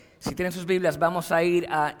Si tienen sus Biblias, vamos a ir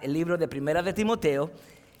al libro de Primera de Timoteo.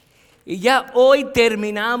 Y ya hoy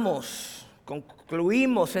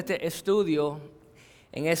concluimos este estudio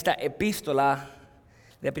en esta epístola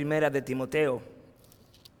de Primera de Timoteo.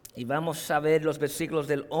 Y vamos a ver los versículos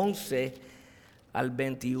del 11 al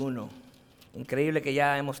 21. Increíble que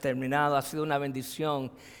ya hemos terminado. Ha sido una bendición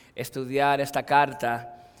estudiar esta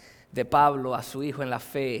carta de Pablo a su hijo en la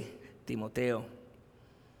fe, Timoteo.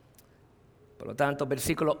 Por lo tanto,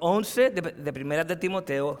 versículo 11 de Primera de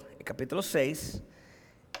Timoteo, capítulo 6,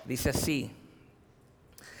 dice así: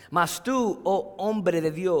 Mas tú, oh hombre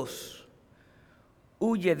de Dios,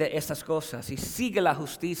 huye de estas cosas y sigue la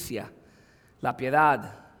justicia, la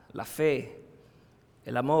piedad, la fe,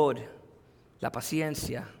 el amor, la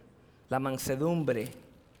paciencia, la mansedumbre.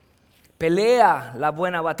 Pelea la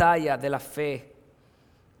buena batalla de la fe.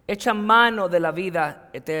 Echa mano de la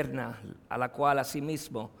vida eterna, a la cual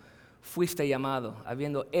asimismo fuiste llamado,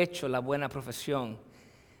 habiendo hecho la buena profesión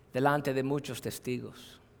delante de muchos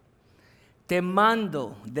testigos. Te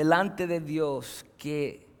mando delante de Dios,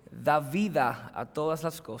 que da vida a todas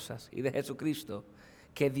las cosas, y de Jesucristo,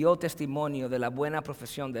 que dio testimonio de la buena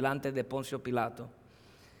profesión delante de Poncio Pilato,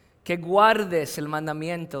 que guardes el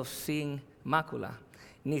mandamiento sin mácula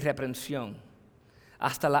ni reprensión,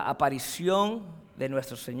 hasta la aparición de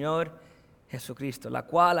nuestro Señor Jesucristo, la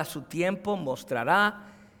cual a su tiempo mostrará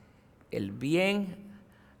el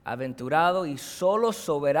bienaventurado y solo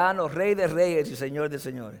soberano Rey de reyes y Señor de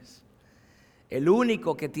señores, el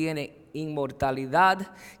único que tiene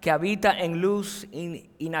inmortalidad, que habita en luz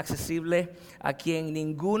inaccesible, a quien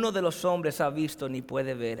ninguno de los hombres ha visto ni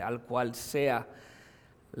puede ver, al cual sea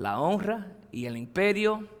la honra y el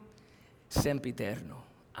imperio sempiterno.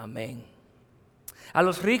 Amén. A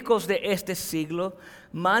los ricos de este siglo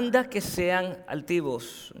manda que sean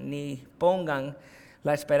altivos, ni pongan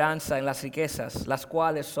la esperanza en las riquezas, las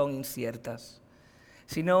cuales son inciertas,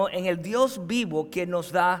 sino en el Dios vivo, que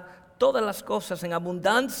nos da todas las cosas en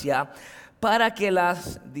abundancia para que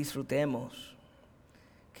las disfrutemos.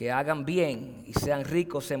 Que hagan bien y sean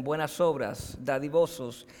ricos en buenas obras,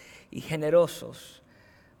 dadivosos y generosos,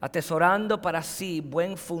 atesorando para sí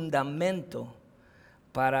buen fundamento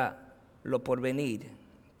para lo porvenir,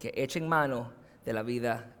 que echen mano de la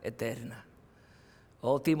vida eterna.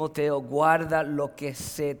 Oh Timoteo, guarda lo que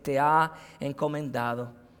se te ha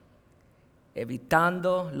encomendado,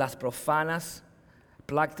 evitando las profanas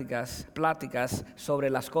pláticas sobre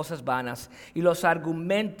las cosas vanas y los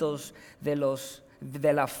argumentos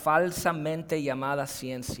de la falsamente llamada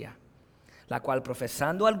ciencia, la cual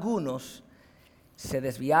profesando algunos se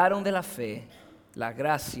desviaron de la fe. La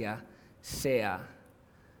gracia sea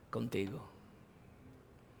contigo.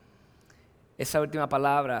 Esa última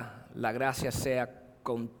palabra, la gracia sea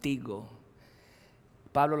contigo,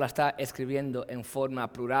 Pablo la está escribiendo en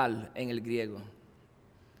forma plural en el griego,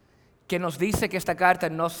 que nos dice que esta carta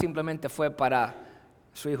no simplemente fue para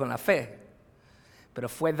su hijo en la fe, pero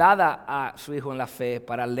fue dada a su hijo en la fe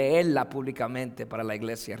para leerla públicamente para la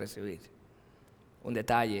iglesia recibir. Un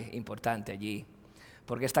detalle importante allí,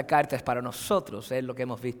 porque esta carta es para nosotros, es lo que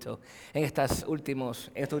hemos visto en estos últimos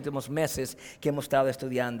meses que hemos estado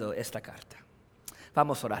estudiando esta carta.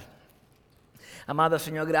 Vamos a orar. Amado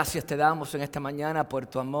Señor, gracias te damos en esta mañana por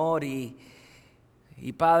tu amor y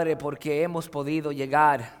Padre, porque hemos podido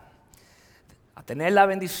llegar a tener la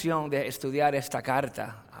bendición de estudiar esta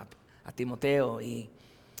carta a Timoteo, y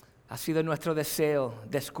ha sido nuestro deseo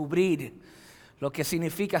descubrir lo que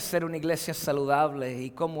significa ser una iglesia saludable y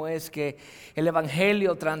cómo es que el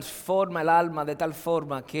Evangelio transforma el alma de tal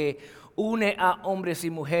forma que une a hombres y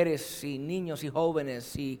mujeres y niños y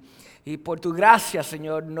jóvenes, y por tu gracia,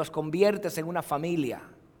 Señor, nos conviertes en una familia.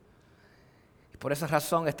 Y por esa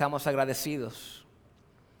razón estamos agradecidos.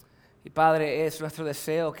 Y Padre, es nuestro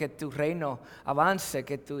deseo que tu reino avance,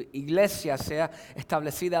 que tu iglesia sea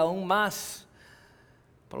establecida aún más.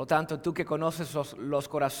 Por lo tanto, tú que conoces los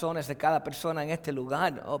corazones de cada persona en este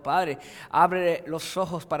lugar, oh Padre, abre los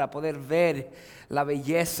ojos para poder ver la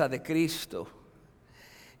belleza de Cristo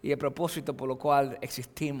y el propósito por lo cual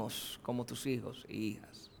existimos como tus hijos y hijas.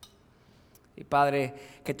 Y Padre,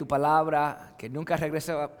 que tu palabra, que nunca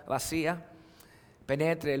regrese vacía,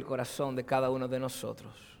 penetre el corazón de cada uno de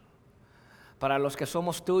nosotros. Para los que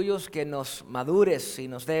somos tuyos, que nos madures y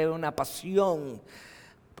nos dé una pasión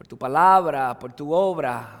por tu palabra, por tu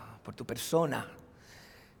obra, por tu persona.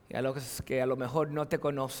 Y a los que a lo mejor no te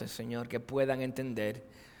conocen, Señor, que puedan entender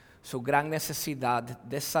su gran necesidad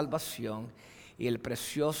de salvación y el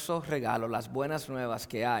precioso regalo, las buenas nuevas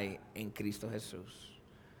que hay en Cristo Jesús.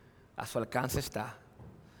 A su alcance está,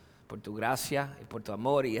 por tu gracia y por tu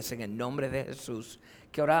amor, y es en el nombre de Jesús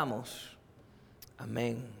que oramos.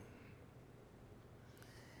 Amén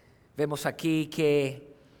Vemos aquí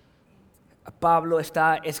que Pablo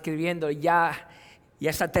está escribiendo, ya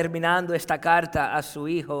está terminando esta carta a su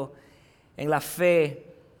hijo en la fe,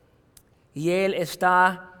 y él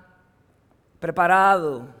está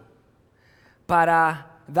preparado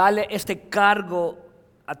para darle este cargo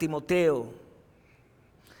a Timoteo.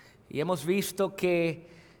 Y hemos visto que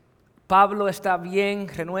Pablo está bien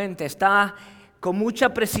renuente, está con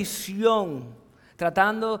mucha precisión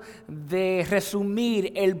tratando de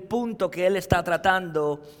resumir el punto que él está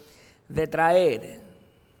tratando de traer.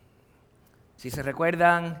 Si se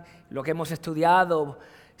recuerdan lo que hemos estudiado,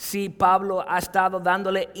 sí, Pablo ha estado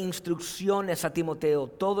dándole instrucciones a Timoteo,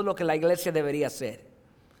 todo lo que la iglesia debería hacer.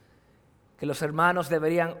 Que los hermanos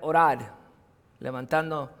deberían orar,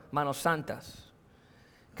 levantando manos santas.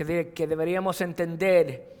 Que deberíamos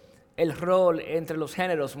entender el rol entre los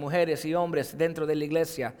géneros, mujeres y hombres dentro de la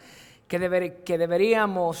iglesia. Que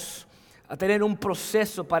deberíamos tener un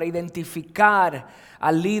proceso para identificar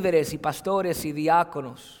a líderes y pastores y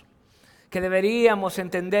diáconos. Que deberíamos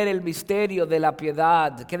entender el misterio de la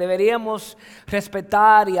piedad. Que deberíamos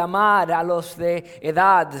respetar y amar a los de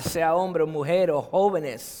edad, sea hombre o mujer o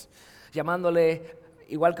jóvenes, llamándole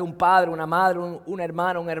igual que un padre, una madre, un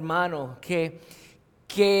hermano, un hermano.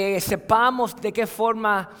 Que sepamos de qué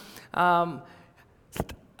forma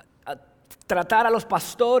tratar a los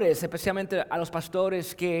pastores, especialmente a los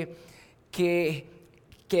pastores que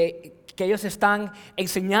ellos están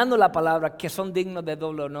enseñando la palabra, que son dignos de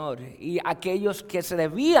doble honor, y aquellos que se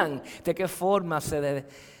desvían, de qué forma se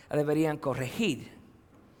deberían corregir.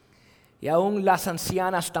 Y aún las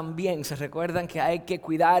ancianas también se recuerdan que hay que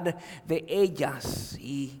cuidar de ellas.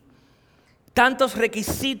 Y tantos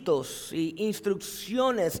requisitos y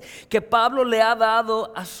instrucciones que Pablo le ha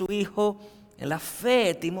dado a su hijo en la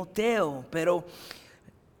fe, Timoteo. Pero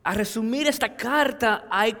a resumir esta carta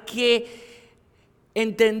hay que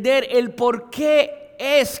entender el por qué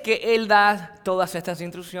es que él da todas estas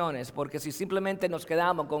instrucciones. Porque si simplemente nos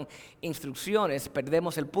quedamos con instrucciones,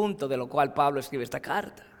 perdemos el punto de lo cual Pablo escribe esta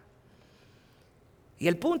carta. Y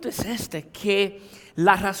el punto es que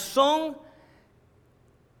la razón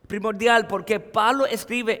primordial por qué Pablo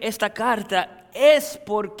escribe esta carta es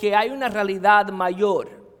porque hay una realidad mayor.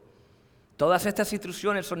 Todas estas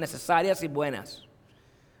instrucciones son necesarias y buenas.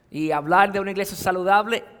 Y hablar de una iglesia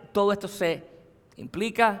saludable, todo esto se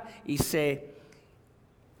implica y se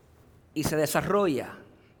desarrolla.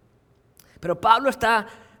 Pero Pablo está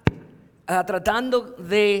tratando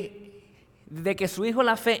de que su hijo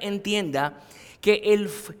la fe entienda que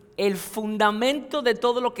el fundamento de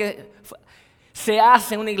todo lo que se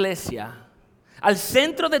hace en una iglesia, al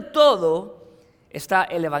centro de todo está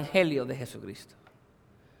el evangelio de Jesucristo.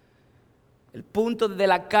 El punto de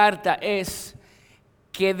la carta es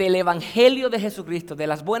que del evangelio de Jesucristo, de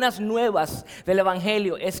las buenas nuevas del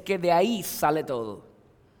evangelio, es que de ahí sale todo.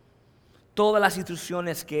 Todas las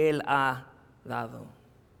instrucciones que Él ha dado.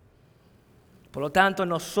 Por lo tanto,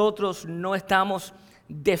 nosotros no estamos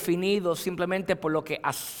definidos simplemente por lo que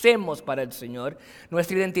hacemos para el Señor.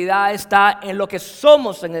 Nuestra identidad está en lo que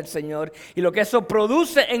somos en el Señor, y lo que eso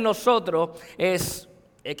produce en nosotros es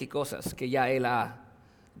X cosas que ya Él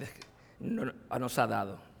nos ha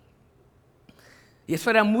dado. Y eso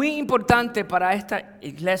era muy importante para esta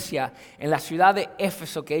iglesia en la ciudad de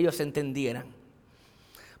Éfeso, que ellos entendieran.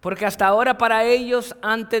 Porque hasta ahora para ellos,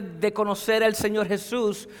 antes de conocer al Señor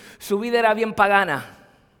Jesús, su vida era bien pagana.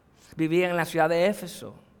 Vivían en la ciudad de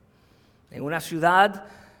Éfeso, en una ciudad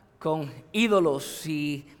con ídolos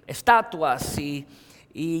y estatuas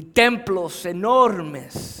y templos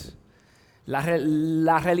enormes.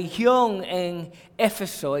 La religión en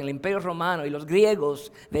Éfeso, en el Imperio Romano y los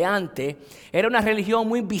griegos de antes, era una religión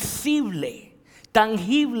muy visible,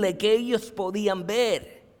 tangible, que ellos podían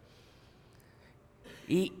ver.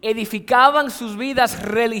 Y edificaban sus vidas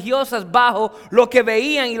religiosas bajo lo que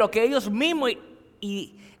veían y lo que ellos mismos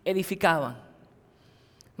edificaban.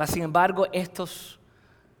 Mas sin embargo,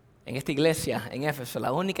 en esta iglesia en Éfeso,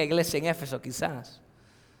 la única iglesia en Éfeso quizás,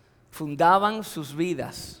 fundaban sus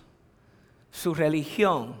vidas, su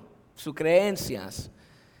religión, sus creencias,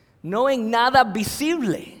 no en nada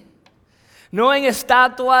visible, no en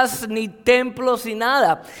estatuas ni templos ni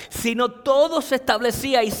nada, sino todo se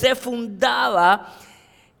establecía y se fundaba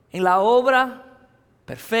en la obra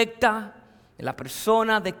perfecta, en la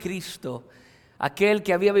persona de Cristo, aquel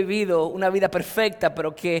que había vivido una vida perfecta,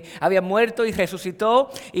 pero que había muerto y resucitó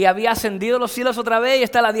y había ascendido a los cielos otra vez y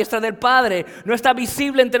está a la diestra del Padre. No está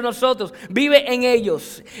visible entre nosotros, vive en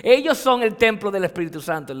ellos. Ellos son el templo del Espíritu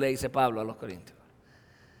Santo, le dice Pablo a los Corintios.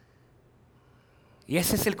 Y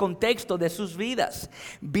ese es el contexto de sus vidas.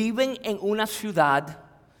 Viven en una ciudad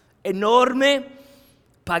enorme,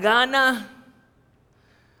 pagana,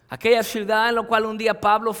 aquella ciudad en la cual un día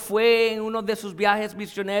Pablo fue en uno de sus viajes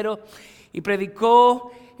misioneros y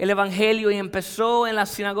predicó el evangelio y empezó en las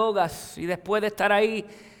sinagogas, y después de estar ahí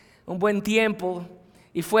un buen tiempo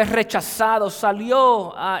y fue rechazado,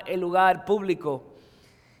 salió al lugar público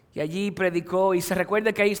y allí predicó. Y se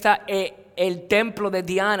recuerda que ahí está el templo de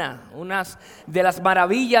Diana, una de las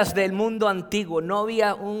maravillas del mundo antiguo. No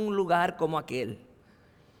había un lugar como aquel.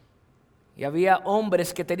 Y había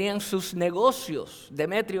hombres que tenían sus negocios.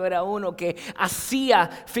 Demetrio era uno que hacía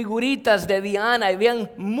figuritas de Diana. Y habían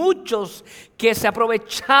muchos que se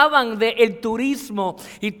aprovechaban del turismo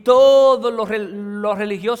y todo lo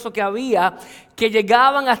religioso que había, que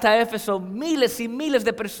llegaban hasta Éfeso, miles y miles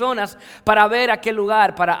de personas para ver aquel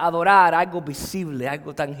lugar, para adorar algo visible,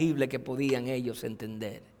 algo tangible que podían ellos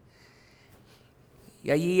entender. Y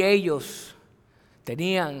allí ellos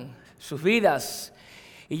tenían sus vidas.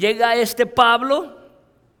 Y llega este Pablo,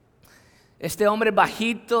 este hombre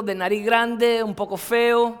bajito, de nariz grande, un poco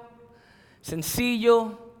feo,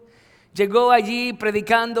 sencillo. Llegó allí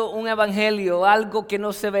predicando un evangelio, algo que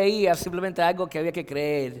no se veía, simplemente algo que había que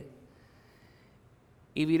creer.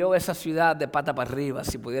 Y viró esa ciudad de pata para arriba,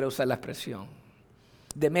 si pudiera usar la expresión.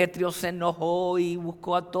 Demetrio se enojó y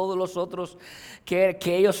buscó a todos los otros que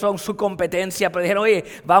ellos son su competencia, pero dijeron: oye,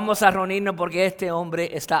 vamos a reunirnos porque este hombre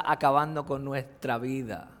está acabando con nuestra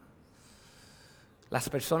vida. Las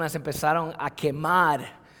personas empezaron a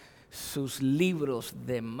quemar sus libros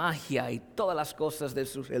de magia y todas las cosas de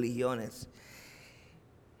sus religiones.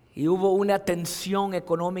 Y hubo una tensión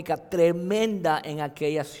económica tremenda en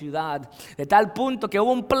aquella ciudad, de tal punto que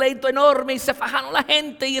hubo un pleito enorme y se fajaron la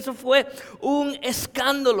gente, y eso fue un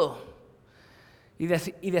escándalo. Y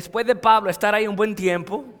después de Pablo estar ahí un buen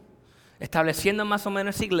tiempo, estableciendo más o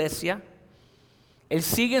menos esa iglesia, él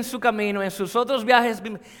sigue en su camino, en sus otros viajes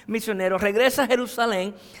misioneros, regresa a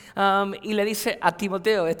Jerusalén y le dice a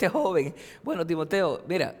Timoteo, este joven: bueno, Timoteo,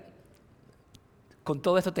 mira, con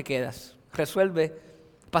todo esto te quedas, resuelve,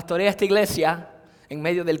 pastorea esta iglesia en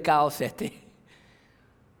medio del caos este.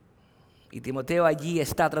 Y Timoteo allí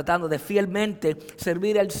está tratando de fielmente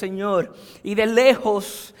servir al Señor. Y de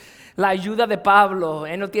lejos la ayuda de Pablo.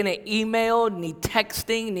 Él no tiene email, ni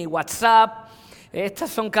texting, ni WhatsApp. Estas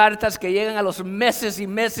son cartas que llegan a los meses y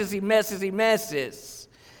meses y meses y meses.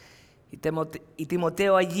 Y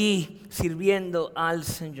Timoteo allí sirviendo al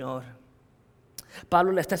Señor.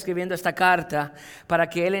 Pablo le está escribiendo esta carta para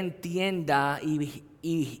que él entienda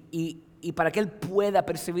y para que él pueda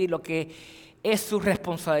percibir lo que es su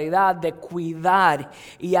responsabilidad de cuidar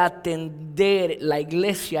y atender la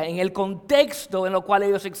iglesia en el contexto en el cual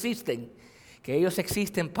ellos existen. Que ellos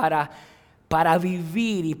existen para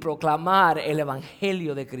vivir y proclamar el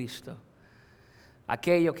evangelio de Cristo.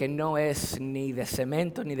 Aquello que no es ni de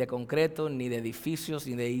cemento, ni de concreto, ni de edificios,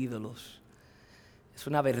 ni de ídolos. Es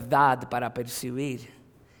una verdad para percibir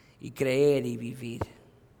y creer y vivir.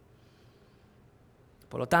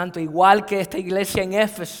 Por lo tanto, igual que esta iglesia en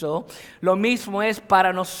Éfeso, lo mismo es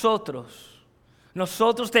para nosotros.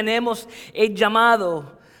 Nosotros tenemos el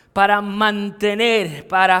llamado para mantener,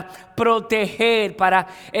 para proteger, para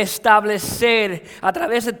establecer a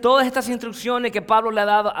través de todas estas instrucciones que Pablo le ha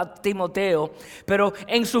dado a Timoteo, pero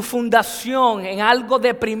en su fundación, en algo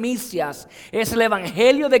de primicias, es el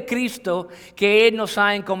evangelio de Cristo que Él nos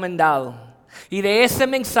ha encomendado. Y de ese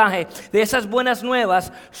mensaje, de esas buenas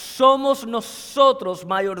nuevas, somos nosotros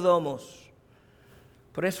mayordomos.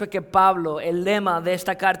 Por eso es que Pablo, el lema de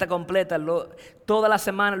esta carta completa, toda la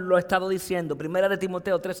semana lo he estado diciendo, 1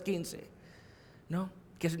 Timoteo 3:15, ¿no?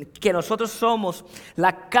 Que nosotros somos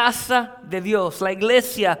la casa de Dios, la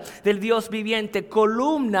iglesia del Dios viviente,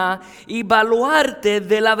 columna y baluarte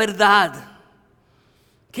de la verdad.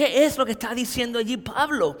 ¿Qué es lo que está diciendo allí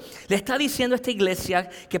Pablo? Le está diciendo a esta iglesia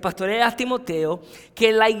que pastorea a Timoteo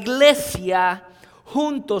que la iglesia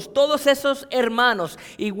juntos, todos esos hermanos,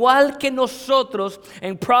 igual que nosotros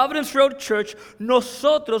en Providence Road Church,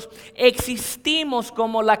 nosotros existimos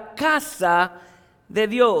como la casa de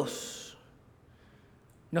Dios.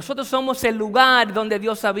 Nosotros somos el lugar donde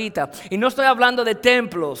Dios habita. Y no estoy hablando de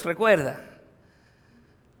templos, recuerda.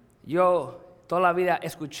 Yo toda la vida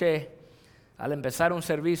escuché, al empezar un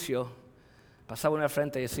servicio, pasaba uno al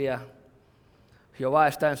frente y decía: Jehová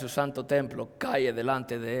está en su santo templo, calle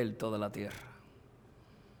delante de él toda la tierra.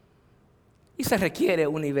 Y se requiere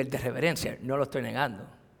un nivel de reverencia, no lo estoy negando.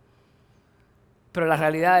 Pero la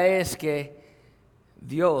realidad es que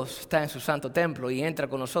Dios está en su santo templo y entra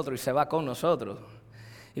con nosotros y se va con nosotros.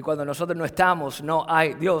 Y cuando nosotros no estamos, no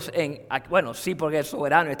hay Dios bueno, sí, porque es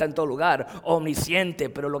soberano, está en todo lugar, omnisciente,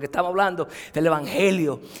 pero lo que estamos hablando del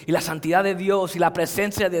Evangelio y la santidad de Dios y la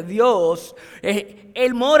presencia de Dios,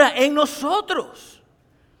 Él mora en nosotros,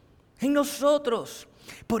 en nosotros.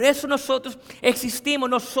 Por eso nosotros existimos,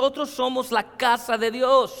 nosotros somos la casa de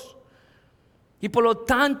Dios. Y por lo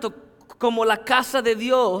tanto, como la casa de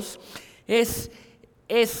Dios es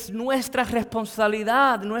nuestra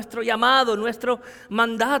responsabilidad, nuestro llamado, nuestro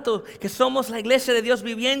mandato, que somos la iglesia de Dios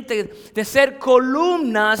viviente, de ser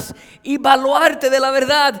columnas y baluarte de la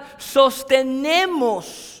verdad.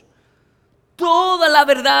 Sostenemos toda la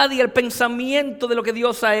verdad y el pensamiento de lo que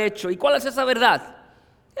Dios ha hecho. ¿Y cuál es esa verdad?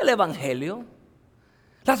 El Evangelio,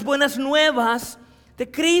 las buenas nuevas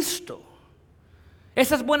de Cristo.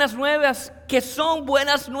 Esas buenas nuevas que son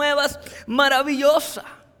buenas nuevas maravillosas.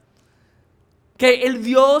 Que el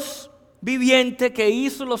Dios viviente que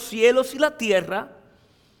hizo los cielos y la tierra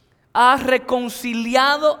ha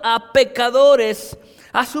reconciliado a pecadores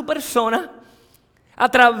a su persona a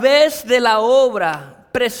través de la obra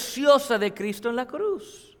preciosa de Cristo en la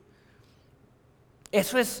cruz.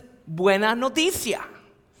 Eso es buena noticia.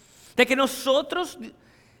 De que nosotros,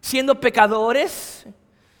 siendo pecadores,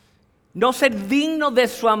 no ser dignos de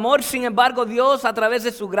su amor, sin embargo Dios a través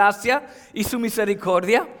de su gracia y su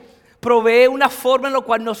misericordia provee una forma en la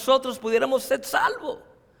cual nosotros pudiéramos ser salvos.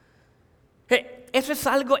 Ese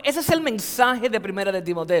es el mensaje de primera de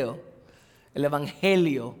Timoteo. El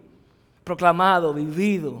Evangelio proclamado,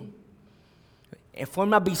 vivido en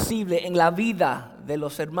forma visible en la vida de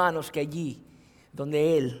los hermanos que allí,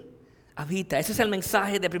 donde Él habita. Ese es el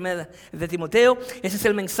mensaje de primera de Timoteo. Ese es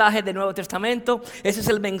el mensaje del Nuevo Testamento. Ese es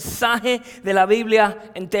el mensaje de la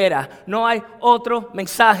Biblia entera. No hay otro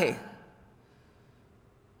mensaje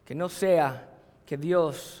que no sea que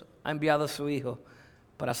Dios ha enviado a su Hijo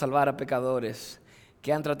para salvar a pecadores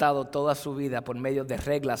que han tratado toda su vida por medio de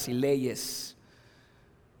reglas y leyes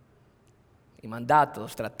y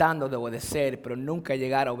mandatos, tratando de obedecer, pero nunca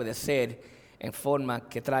llegar a obedecer en forma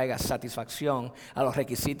que traiga satisfacción a los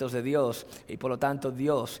requisitos de Dios. Y por lo tanto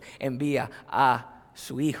Dios envía a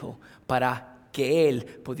su Hijo para que Él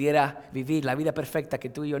pudiera vivir la vida perfecta que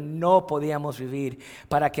tú y yo no podíamos vivir,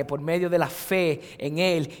 para que por medio de la fe en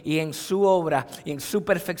Él y en su obra y en su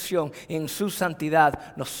perfección y en su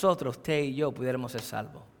santidad, nosotros, usted y yo, pudiéramos ser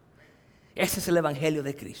salvos. Ese es el Evangelio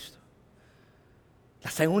de Cristo. La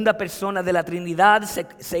segunda persona de la Trinidad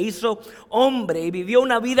se hizo hombre y vivió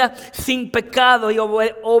una vida sin pecado y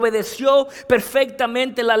obedeció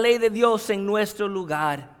perfectamente la ley de Dios en nuestro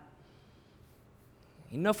lugar.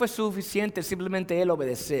 Y no fue suficiente simplemente Él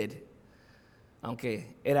obedecer,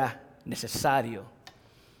 aunque era necesario.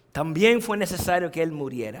 También fue necesario que Él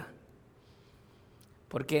muriera.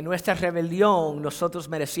 Porque en nuestra rebelión nosotros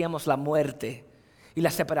merecíamos la muerte y la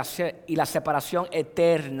separación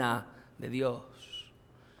eterna de Dios.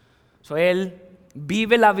 Él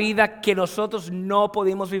vive la vida que nosotros no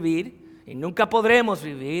pudimos vivir y nunca podremos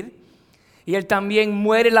vivir. Y Él también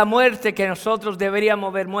muere la muerte que nosotros deberíamos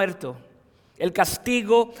haber muerto. El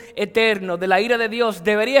castigo eterno de la ira de Dios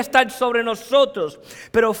debería estar sobre nosotros,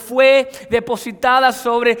 pero fue depositada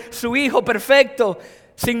sobre su Hijo perfecto,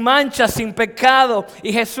 sin mancha, sin pecado.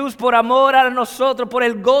 Y Jesús, por amor a nosotros, por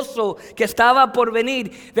el gozo que estaba por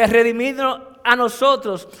venir de redimirnos a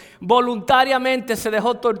nosotros, voluntariamente se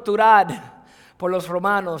dejó torturar por los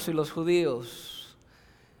romanos y los judíos.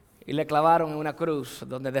 Y le clavaron en una cruz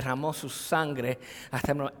donde derramó su sangre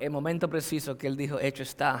hasta el momento preciso que Él dijo, hecho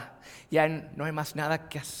está. Ya no hay más nada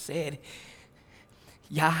que hacer.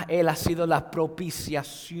 Ya Él ha sido la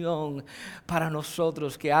propiciación para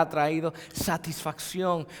nosotros, que ha traído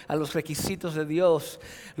satisfacción a los requisitos de Dios.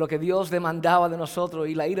 Lo que Dios demandaba de nosotros,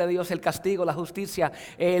 y la ira de Dios, el castigo, la justicia,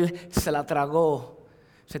 Él se la tragó.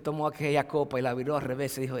 Se tomó aquella copa y la viró al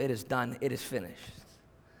revés y dijo, it is done, it is finished.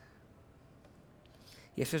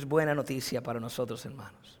 Y eso es buena noticia para nosotros,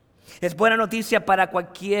 hermanos. Es buena noticia para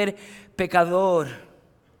cualquier pecador.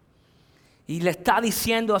 Y le está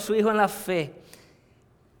diciendo a su Hijo en la fe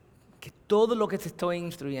que todo lo que te estoy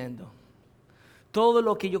instruyendo, todo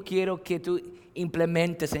lo que yo quiero que tú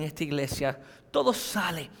implementes en esta iglesia, todo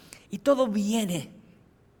sale y todo viene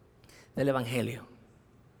del Evangelio.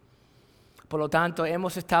 Por lo tanto,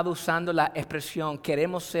 hemos estado usando la expresión,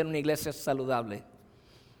 queremos ser una iglesia saludable.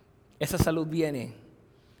 Esa salud viene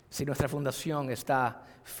si nuestra fundación está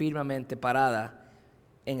firmemente parada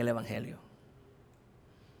en el Evangelio.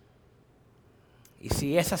 Y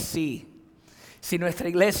si es así, si nuestra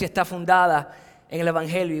iglesia está fundada en el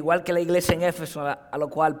Evangelio, igual que la iglesia en Éfeso, a lo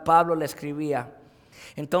cual Pablo le escribía,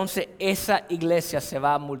 entonces esa iglesia se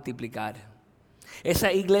va a multiplicar.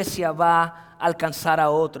 esa iglesia va a alcanzar a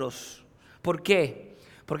otros. ¿Por qué?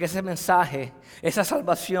 Porque ese mensaje, esa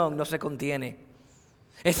salvación no se contiene.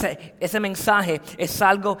 Ese mensaje es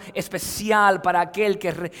algo especial para aquel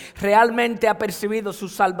que realmente ha percibido su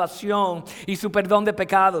salvación y su perdón de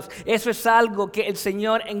pecados. Eso es algo que el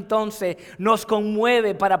Señor entonces nos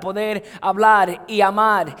conmueve para poder hablar y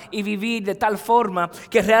amar y vivir de tal forma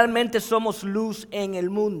que realmente somos luz en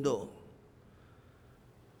el mundo.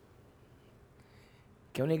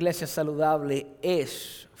 Que una iglesia saludable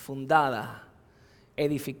es fundada,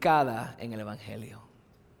 edificada en el Evangelio.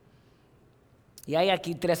 Y hay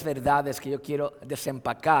aquí 3 verdades que yo quiero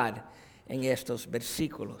desempacar en estos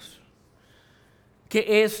versículos.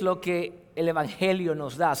 ¿Qué es lo que el Evangelio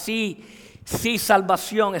nos da? Sí,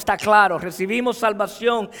 salvación, está claro. Recibimos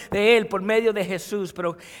salvación de Él por medio de Jesús.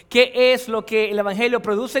 Pero ¿qué es lo que el Evangelio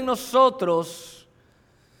produce en nosotros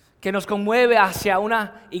que nos conmueve hacia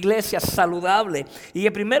una iglesia saludable? Y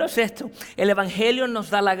el primero es esto: el Evangelio nos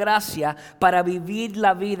da la gracia para vivir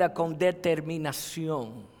la vida con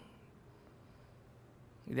determinación.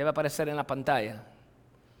 Y debe aparecer en la pantalla.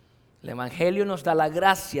 El Evangelio nos da la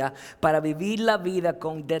gracia para vivir la vida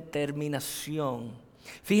con determinación.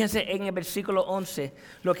 Fíjense en el versículo 11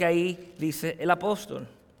 lo que ahí dice el apóstol.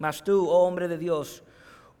 Mas tú, oh hombre de Dios,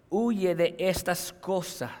 huye de estas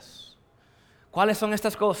cosas. ¿Cuáles son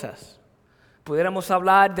estas cosas? Pudiéramos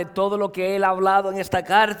hablar de todo lo que él ha hablado en esta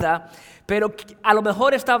carta, pero a lo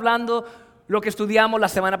mejor está hablando lo que estudiamos la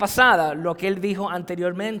semana pasada, lo que él dijo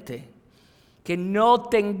anteriormente. Que no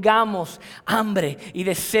tengamos hambre y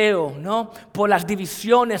deseo, ¿no?, por las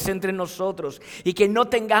divisiones entre nosotros. Y que no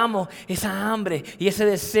tengamos esa hambre y ese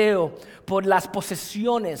deseo por las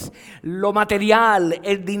posesiones, lo material,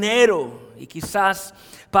 el dinero. Y quizás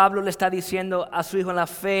Pablo le está diciendo a su hijo en la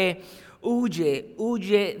fe: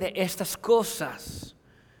 huye de estas cosas.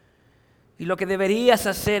 Y lo que deberías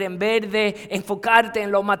hacer, en vez de enfocarte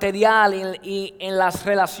en lo material y en las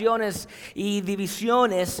relaciones y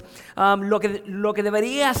divisiones, lo que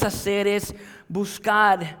deberías hacer es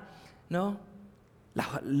buscar, ¿no?,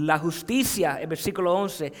 la justicia, el versículo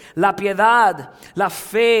 11, la piedad, la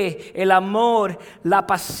fe, el amor, la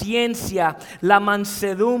paciencia, la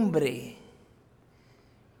mansedumbre.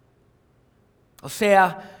 O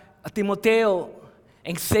sea, a Timoteo,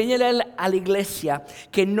 enséñale a la iglesia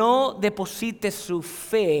que no deposite su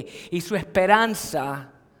fe y su esperanza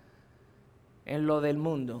en lo del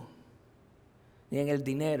mundo, ni en el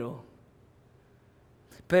dinero,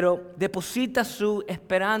 pero deposita su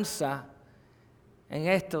esperanza en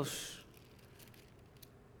estas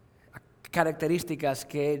características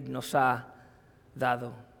que Él nos ha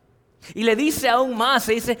dado. Y le dice aún más,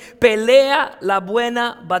 se dice: pelea la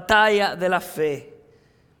buena batalla de la fe,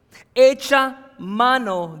 echa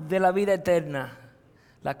mano de la vida eterna,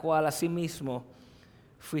 la cual asimismo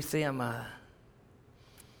fuiste llamada.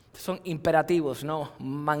 Son imperativos, ¿no?,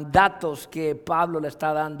 mandatos que Pablo le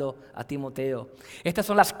está dando a Timoteo. Estas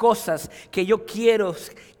son las cosas que yo quiero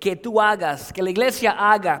que tú hagas, que la iglesia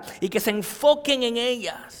haga y que se enfoquen en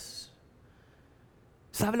ellas.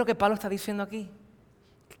 ¿Sabe lo que Pablo está diciendo aquí?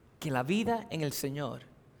 Que la vida en el Señor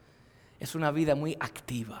es una vida muy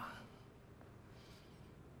activa.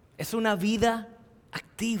 Es una vida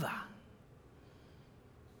activa.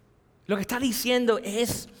 Lo que está diciendo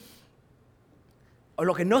es, o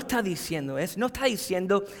lo que no está diciendo es, no está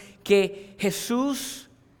diciendo que Jesús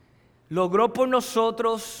logró por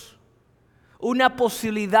nosotros una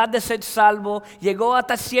posibilidad de ser salvo, llegó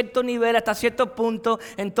hasta cierto nivel, hasta cierto punto,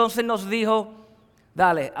 entonces nos dijo: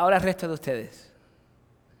 dale, ahora el resto de ustedes,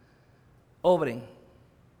 obren,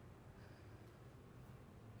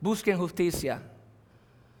 busquen justicia,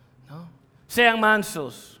 ¿no?, sean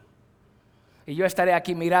mansos, y yo estaré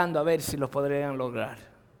aquí mirando a ver si los podrían lograr.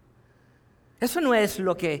 Eso no es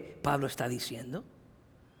lo que Pablo está diciendo.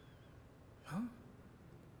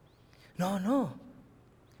 No.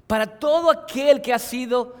 Para todo aquel que ha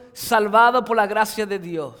sido salvado por la gracia de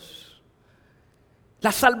Dios,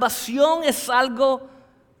 la salvación es algo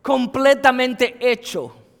completamente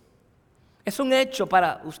hecho. Es un hecho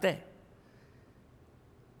para usted.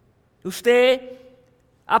 Usted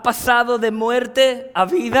ha pasado de muerte a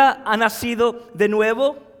vida, ha nacido de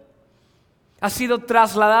nuevo, ha sido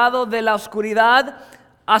trasladado de la oscuridad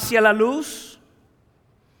hacia la luz,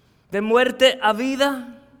 de muerte a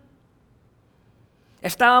vida.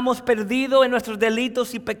 Estábamos perdidos en nuestros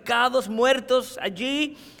delitos y pecados, muertos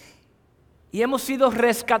allí, y hemos sido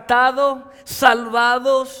rescatados,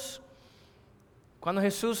 salvados. Cuando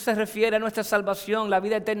Jesús se refiere a nuestra salvación, la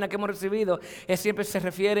vida eterna que hemos recibido, Él siempre se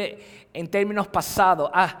refiere en términos pasados,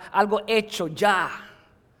 a algo hecho ya.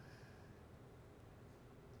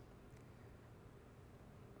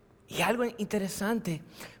 Y algo interesante,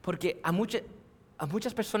 porque a muchas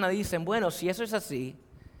personas dicen, bueno, si eso es así,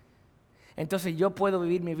 entonces yo puedo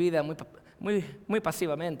vivir mi vida muy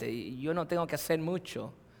pasivamente y yo no tengo que hacer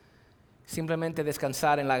mucho, simplemente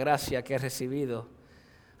descansar en la gracia que he recibido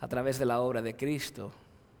a través de la obra de Cristo.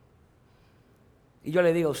 Y yo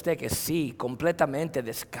le digo a usted que sí, completamente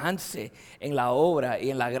descanse en la obra y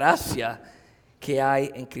en la gracia que hay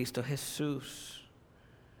en Cristo Jesús.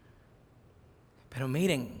 Pero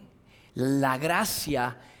miren, la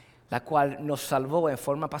gracia la cual nos salvó en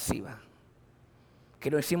forma pasiva,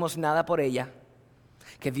 que no hicimos nada por ella,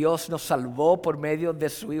 que Dios nos salvó por medio de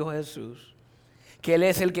su Hijo Jesús, que Él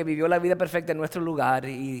es el que vivió la vida perfecta en nuestro lugar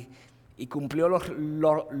y cumplió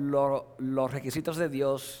los requisitos de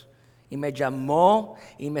Dios y me llamó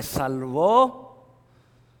y me salvó.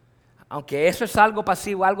 Aunque eso es algo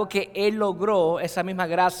pasivo, algo que Él logró, esa misma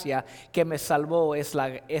gracia que me salvó es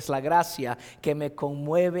la gracia que me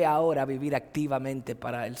conmueve ahora a vivir activamente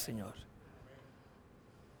para el Señor.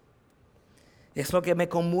 Es lo que me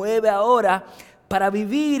conmueve ahora para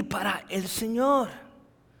vivir para el Señor.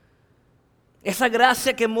 Esa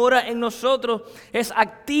gracia que mora en nosotros es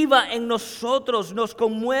activa en nosotros, nos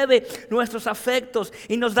conmueve nuestros afectos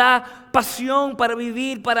y nos da pasión para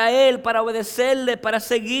vivir para Él, para obedecerle, para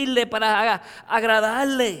seguirle, para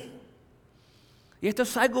agradarle. Y esto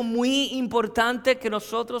es algo muy importante que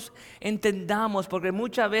nosotros entendamos, porque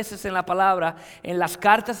muchas veces en la palabra, en las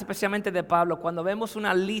cartas especialmente de Pablo, cuando vemos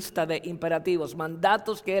una lista de imperativos,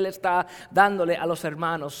 mandatos que él está dándole a los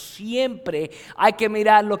hermanos, siempre hay que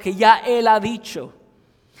mirar lo que ya él ha dicho.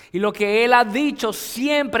 Y lo que él ha dicho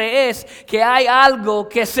siempre es que hay algo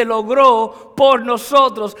que se logró por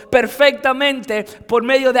nosotros perfectamente por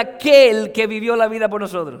medio de aquel que vivió la vida por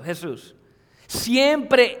nosotros, Jesús.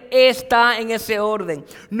 Siempre está en ese orden.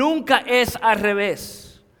 Nunca es al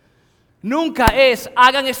revés. Nunca es,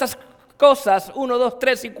 hagan estas cosas, 1, 2,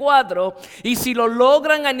 3 y 4. Y si lo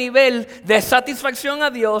logran a nivel de satisfacción a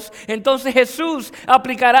Dios, entonces Jesús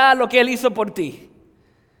aplicará lo que Él hizo por ti.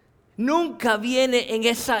 Nunca viene en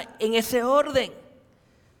ese orden.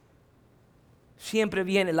 Siempre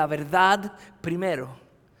viene la verdad primero.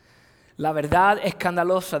 La verdad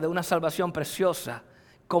escandalosa de una salvación preciosa,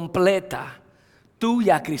 completa,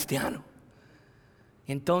 tuya, cristiano.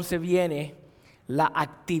 Entonces viene la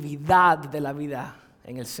actividad de la vida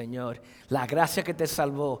en el Señor. La gracia que te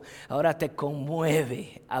salvó ahora te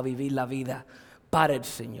conmueve a vivir la vida para el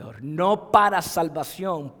Señor. No para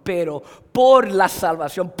salvación, pero por la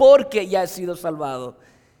salvación, porque ya he sido salvado.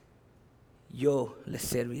 Yo le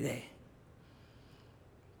serviré.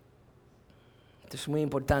 Esto es muy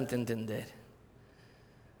importante entender.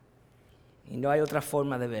 Y no hay otra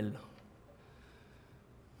forma de verlo.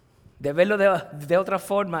 De verlo de otra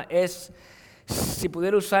forma es si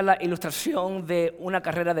pudiera usar la ilustración de una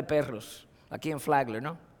carrera de perros aquí en Flagler,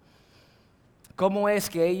 ¿no? ¿Cómo es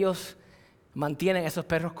que ellos mantienen a esos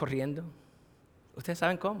perros corriendo? ¿Ustedes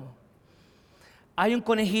saben cómo? Hay un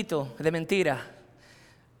conejito de mentira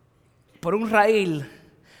por un raíl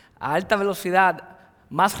a alta velocidad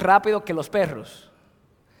más rápido que los perros.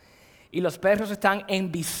 Y los perros están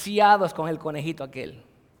enviciados con el conejito aquel.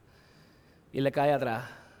 Y le cae atrás.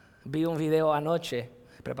 Vi un video anoche,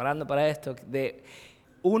 preparando para esto, de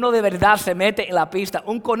uno de verdad se mete en la pista,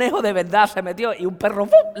 un conejo de verdad se metió y un perro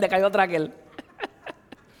 ¡pum!, le cayó atrás a aquel.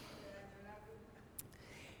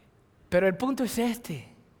 Pero el punto es este.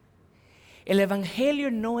 El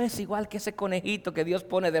evangelio no es igual que ese conejito que Dios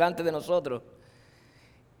pone delante de nosotros.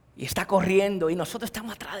 Y está corriendo y nosotros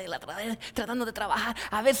estamos atrás de él, tratando de trabajar,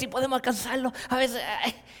 a ver si podemos alcanzarlo. A veces,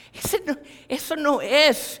 eso no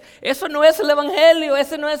es el evangelio,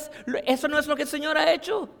 eso no es lo que el Señor ha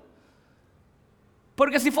hecho.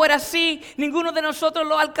 Porque si fuera así, ninguno de nosotros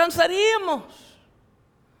lo alcanzaríamos.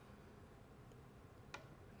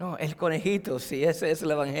 No, el conejito, si ese es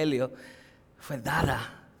el evangelio, fue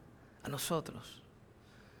dada a nosotros.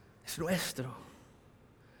 Es nuestro.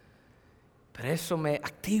 Pero eso me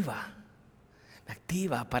activa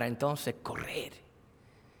para entonces correr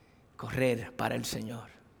para el Señor.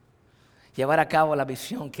 Llevar a cabo la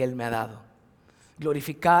visión que Él me ha dado.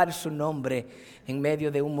 Glorificar su nombre en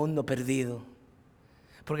medio de un mundo perdido.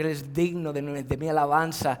 Porque Él es digno de mi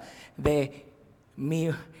alabanza, de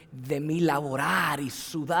mi laborar y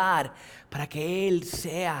sudar para que Él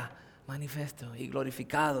sea manifiesto y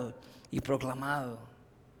glorificado y proclamado.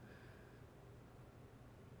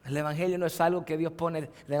 El evangelio no es algo que Dios pone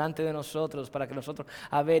delante de nosotros para que nosotros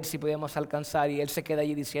a ver si podemos alcanzar y Él se queda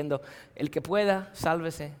allí diciendo, el que pueda,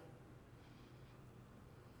 sálvese.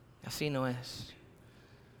 Así no es.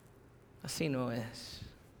 Así no es.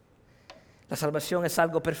 La salvación es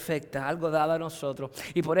algo perfecta, algo dado a nosotros.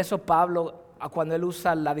 Y por eso Pablo, cuando él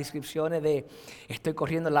usa las descripciones de estoy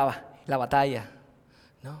corriendo la batalla,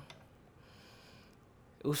 ¿no?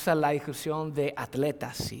 Usa la descripción de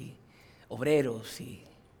atletas y obreros.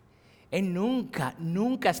 Él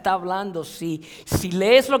nunca está hablando, si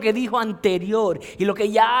lees lo que dijo anterior y lo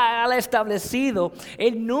que ya ha establecido,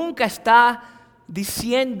 él nunca está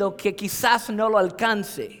diciendo que quizás no lo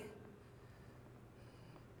alcance.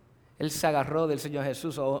 Él se agarró del Señor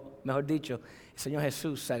Jesús, o mejor dicho, el Señor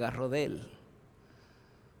Jesús se agarró de él.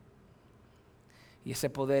 Y ese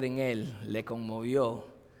poder en él le conmovió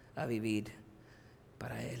a vivir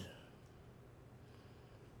para él.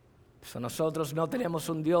 Nosotros no tenemos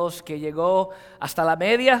un Dios que llegó hasta la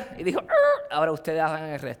media y dijo, ahora ustedes hagan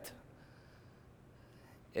el resto.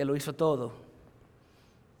 Él lo hizo todo.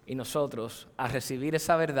 Y nosotros, a recibir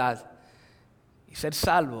esa verdad y ser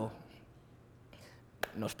salvos,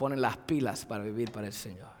 nos ponen las pilas para vivir para el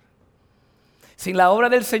Señor. Sin la obra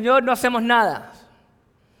del Señor no hacemos nada.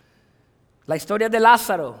 La historia de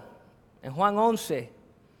Lázaro en Juan 11,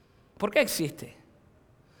 ¿por qué existe?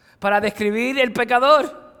 Para describir el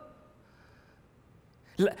pecador.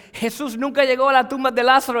 Jesús nunca llegó a la tumba de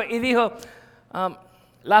Lázaro y dijo,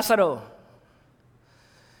 Lázaro,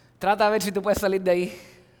 trata a ver si tú puedes salir de ahí.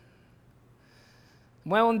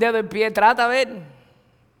 Mueve un dedo en pie, trata a ver.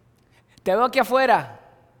 Te veo aquí afuera.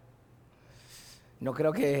 No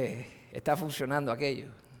creo que está funcionando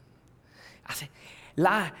aquello.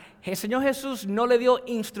 El Señor Jesús no le dio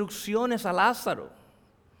instrucciones a Lázaro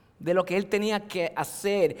de lo que él tenía que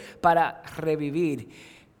hacer para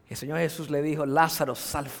revivir. El Señor Jesús le dijo, Lázaro,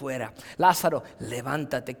 sal fuera. Lázaro,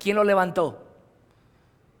 levántate. ¿Quién lo levantó?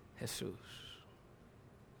 Jesús.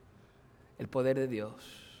 El poder de Dios.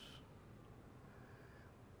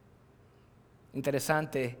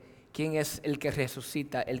 Interesante, ¿quién es el que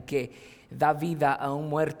resucita? El que da vida a un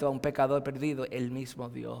muerto, a un pecador perdido, el mismo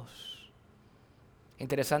Dios.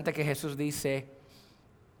 Interesante que Jesús dice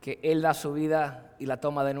que Él da su vida y la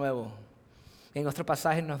toma de nuevo. En otro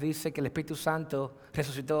pasaje nos dice que el Espíritu Santo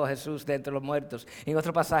resucitó a Jesús de entre los muertos. En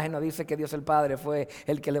otro pasaje nos dice que Dios el Padre fue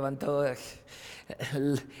el que levantó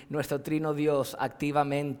nuestro trino Dios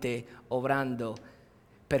activamente, obrando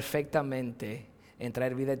perfectamente en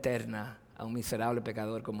traer vida eterna a un miserable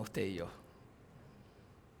pecador como usted y yo.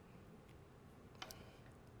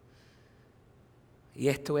 Y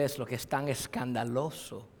esto es lo que es tan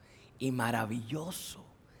escandaloso y maravilloso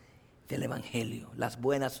del Evangelio, las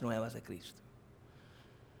buenas nuevas de Cristo.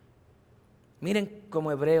 Miren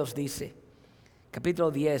como Hebreos dice,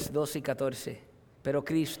 capítulo 10, 12 y 14. Pero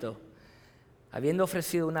Cristo, habiendo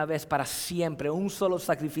ofrecido una vez para siempre un solo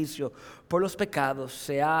sacrificio por los pecados,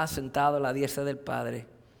 se ha sentado a la diestra del Padre.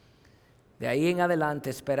 De ahí en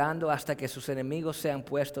adelante, esperando hasta que sus enemigos sean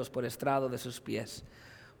puestos por estrado de sus pies.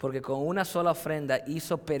 Porque con una sola ofrenda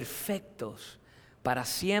hizo perfectos para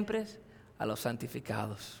siempre a los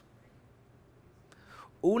santificados.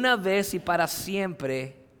 Una vez y para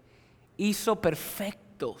siempre hizo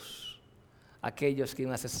perfectos aquellos que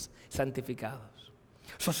iban a ser santificados.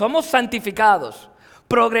 Somos santificados,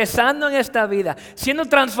 progresando en esta vida, siendo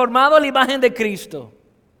transformados a la imagen de Cristo.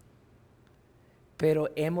 Pero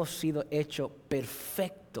hemos sido hechos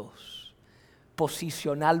perfectos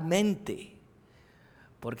posicionalmente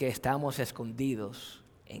porque estamos escondidos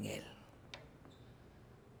en Él.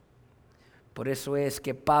 Por eso es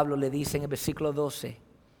que Pablo le dice en el versículo 12,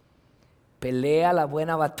 pelea la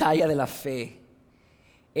buena batalla de la fe,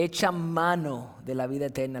 echa mano de la vida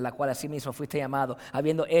eterna, la cual asimismo fuiste llamado,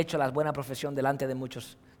 habiendo hecho la buena profesión delante de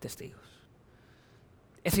muchos testigos.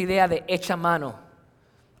 Esa idea de echa mano,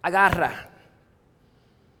 agarra,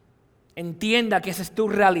 entienda que esa es tu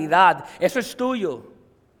realidad, eso es tuyo.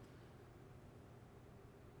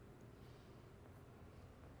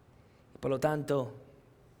 Por lo tanto,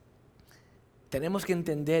 tenemos que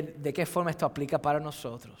entender de qué forma esto aplica para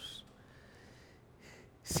nosotros.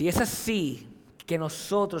 Si es así, que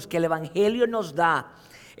el Evangelio nos da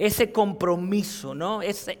ese compromiso, ¿no?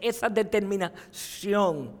 Esa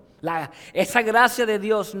determinación, esa gracia de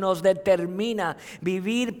Dios nos determina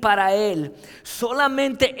vivir para Él.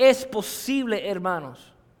 Solamente es posible,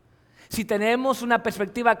 hermanos, si tenemos una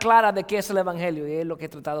perspectiva clara de qué es el Evangelio, y es lo que he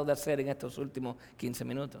tratado de hacer en estos últimos 15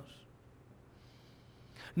 minutos.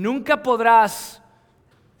 Nunca podrás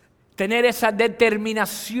tener esa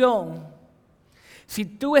determinación si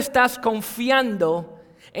tú estás confiando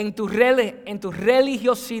en tu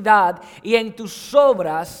religiosidad y en tus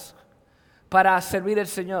obras para servir al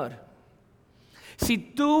Señor. Si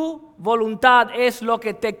tu voluntad es lo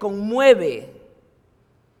que te conmueve,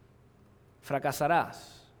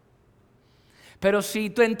 fracasarás. Pero si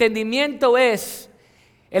tu entendimiento es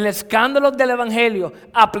el escándalo del Evangelio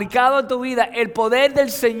aplicado a tu vida, el poder del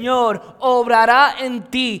Señor obrará en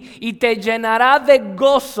ti y te llenará de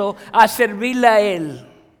gozo a servirle a Él.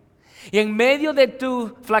 Y en medio de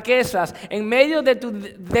tus flaquezas, en medio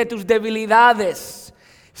de tus debilidades,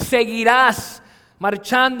 seguirás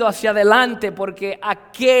marchando hacia adelante porque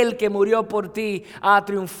aquel que murió por ti ha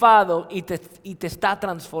triunfado y te está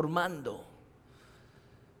transformando.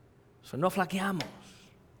 No flaqueamos.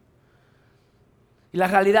 Y la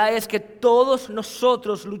realidad es que todos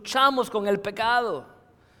nosotros luchamos con el pecado.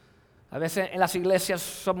 A veces en las iglesias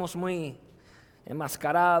somos muy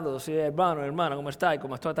enmascarados. Y hermano, ¿cómo está? Y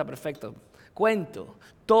como esto está perfecto. Cuento,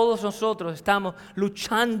 todos nosotros estamos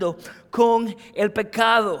luchando con el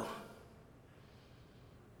pecado.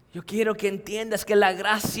 Yo quiero que entiendas que la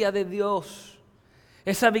gracia de Dios,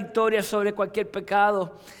 esa victoria sobre cualquier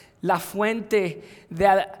pecado, la fuente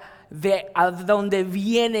de a donde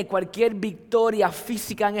viene cualquier victoria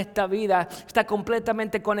física en esta vida, está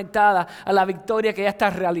completamente conectada a la victoria que ya está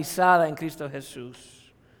realizada en Cristo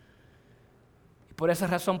Jesús. Y por esa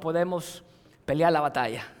razón podemos pelear la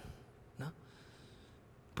batalla, ¿no?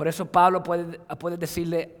 Por eso Pablo puede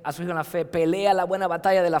decirle a su hijo en la fe: pelea la buena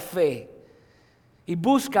batalla de la fe y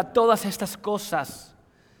busca todas estas cosas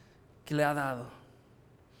que le ha dado.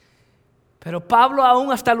 Pero Pablo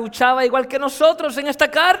aún hasta luchaba igual que nosotros en esta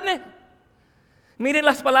carne. Miren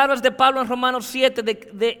las palabras de Pablo en Romanos 7,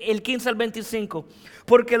 del 15 al 25.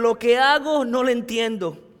 Porque lo que hago no lo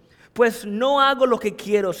entiendo, pues no hago lo que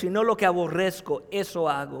quiero, sino lo que aborrezco, eso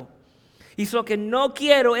hago. Y lo que no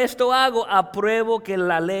quiero, esto hago, apruebo que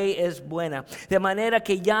la ley es buena. De manera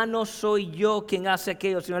que ya no soy yo quien hace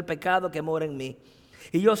aquello, sino el pecado que mora en mí.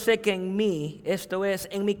 Y yo sé que en mí, esto es,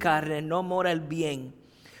 en mi carne, no mora el bien.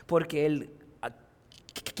 Porque el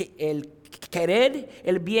querer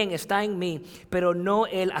el bien está en mí, pero no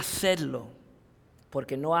el hacerlo.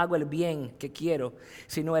 Porque no hago el bien que quiero,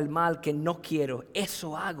 sino el mal que no quiero.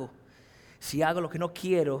 Eso hago. Si hago lo que no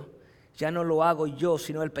quiero, ya no lo hago yo,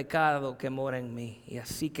 sino el pecado que mora en mí. Y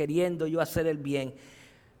así, queriendo yo hacer el bien,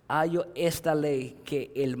 hallo esta ley,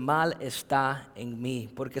 que el mal está en mí.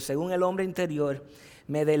 Porque según el hombre interior,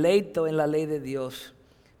 me deleito en la ley de Dios.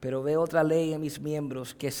 Pero veo otra ley en mis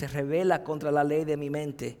miembros que se rebela contra la ley de mi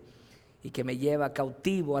mente y que me lleva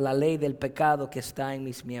cautivo a la ley del pecado que está en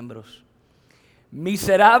mis miembros.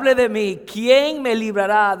 Miserable de mí, ¿quién me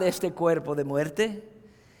librará de este cuerpo de muerte?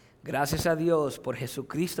 Gracias a Dios por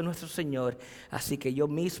Jesucristo nuestro Señor. Así que yo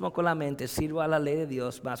mismo con la mente sirvo a la ley de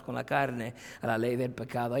Dios, más con la carne a la ley del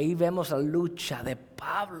pecado. Ahí vemos la lucha de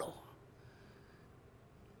Pablo.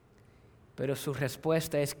 Pero su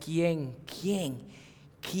respuesta es: ¿quién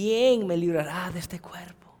me librará de este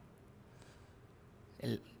cuerpo?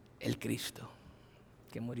 El Cristo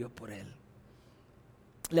que murió por él.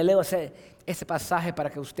 Le leo ese pasaje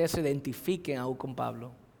para que ustedes se identifiquen aún con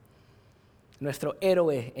Pablo. Nuestro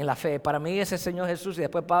héroe en la fe. Para mí es el Señor Jesús y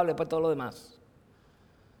después Pablo y después todo lo demás.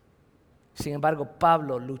 Sin embargo,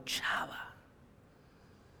 Pablo luchaba.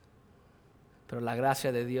 Pero la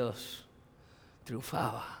gracia de Dios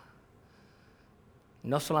triunfaba.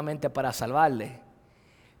 No solamente para salvarle,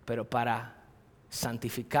 pero para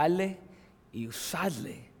santificarle y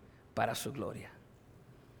usarle para su gloria.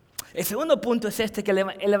 El segundo punto es que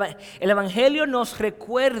el Evangelio nos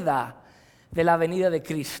recuerda de la venida de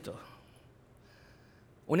Cristo.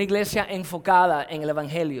 Una iglesia enfocada en el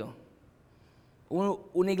Evangelio,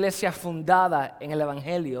 una iglesia fundada en el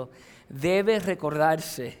Evangelio, debe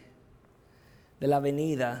recordarse de la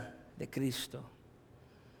venida de Cristo.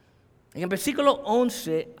 En el versículo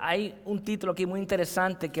 11 hay un título aquí muy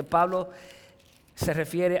interesante que Pablo se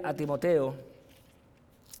refiere a Timoteo.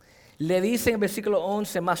 Le dice en el versículo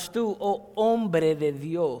 11: mas tú, oh hombre de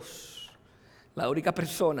Dios. La única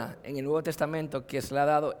persona en el Nuevo Testamento que se le ha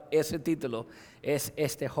dado ese título es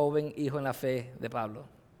este joven hijo en la fe de Pablo.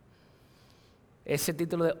 Ese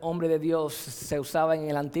título de hombre de Dios se usaba en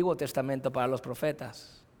el Antiguo Testamento para los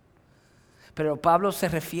profetas. Pero Pablo se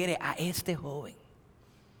refiere a este joven.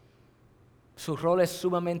 Su rol es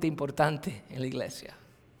sumamente importante en la iglesia,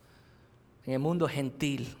 en el mundo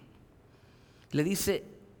gentil. Le dice: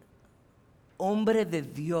 hombre de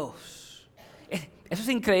Dios. Eso es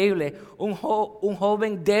increíble. Un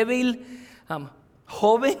joven débil,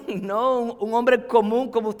 joven, no, un hombre común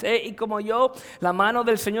como usted y como yo. La mano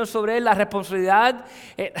del Señor sobre él, la responsabilidad.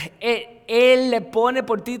 Él le pone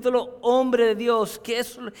por título hombre de Dios. ¿Qué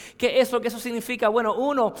es lo que eso significa? Bueno,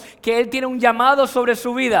 uno, que él tiene un llamado sobre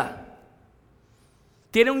su vida.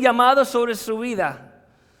 Tiene un llamado sobre su vida.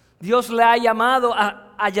 Dios le ha llamado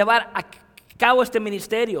a llevar a cabo este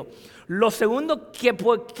ministerio. Lo segundo que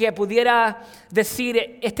pudiera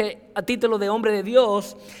decir a título de hombre de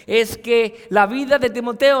Dios es que la vida de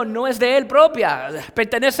Timoteo no es de él propia,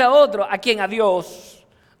 pertenece a otro. ¿A quién? A Dios,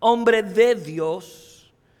 hombre de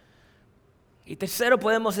Dios. Y tercero,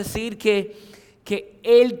 podemos decir que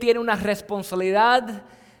él tiene una responsabilidad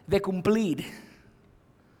de cumplir,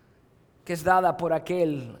 que es dada por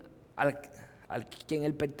aquel al quien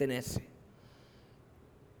él pertenece.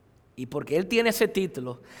 Y porque él tiene ese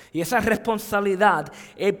título y esa responsabilidad,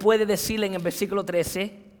 él puede decirle en el versículo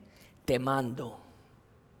 13, te mando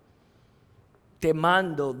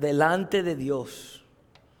delante de Dios,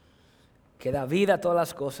 que da vida a todas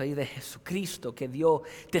las cosas, y de Jesucristo, que dio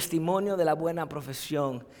testimonio de la buena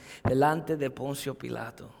profesión delante de Poncio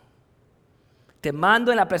Pilato. Te mando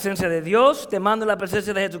en la presencia de Dios, te mando en la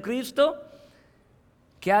presencia de Jesucristo,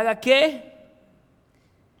 que haga ¿qué?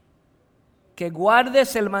 Que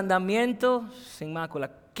guardes el mandamiento sin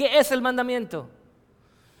mácula. ¿Qué es el mandamiento?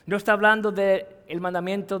 No está hablando del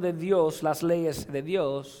mandamiento de Dios, las leyes de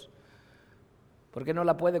Dios, porque no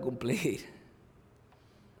la puede cumplir.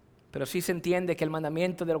 Pero sí se entiende que el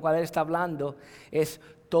mandamiento de lo cual él está hablando es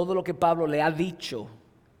todo lo que Pablo le ha dicho,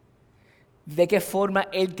 de qué forma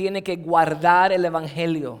él tiene que guardar el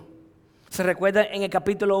evangelio. Se recuerda en el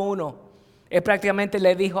capítulo 1. Él prácticamente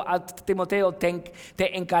le dijo a Timoteo, te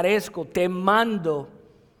encarezco, te mando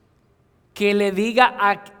que le diga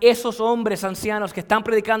a esos hombres ancianos que están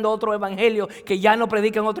predicando otro evangelio, que ya no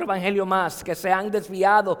predican otro evangelio más, que se han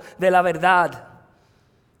desviado de la verdad.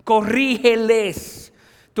 Corrígeles.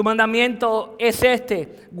 Tu mandamiento es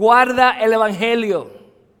este, guarda el evangelio.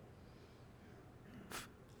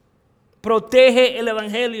 Protege el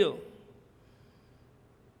evangelio.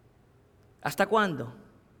 ¿Hasta cuándo?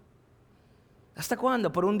 ¿Hasta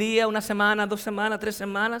cuándo? ¿Por un día, una semana, 2 semanas, 3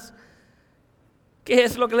 semanas? ¿Qué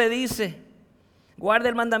es lo que le dice? Guarda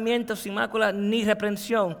el mandamiento sin mácula ni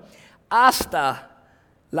reprensión hasta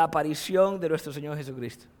la aparición de nuestro Señor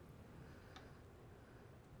Jesucristo.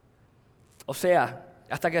 O sea,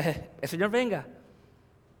 hasta que el Señor venga.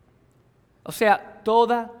 O sea,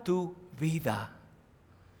 toda tu vida,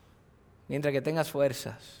 mientras que tengas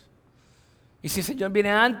fuerzas. Y si el Señor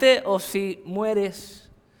viene antes o si mueres,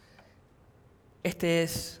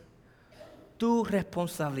 es tu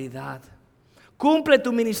responsabilidad. Cumple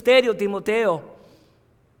tu ministerio, Timoteo.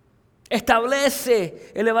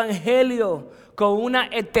 Establece el evangelio con una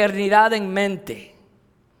eternidad en mente.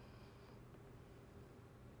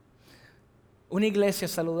 Una iglesia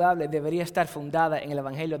saludable debería estar fundada en el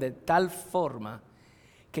evangelio de tal forma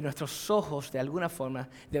que nuestros ojos de alguna forma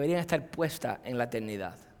deberían estar puestos en la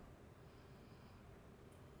eternidad.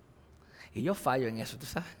 Y yo fallo en eso, ¿tú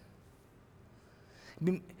sabes?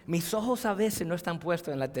 Mis ojos a veces no están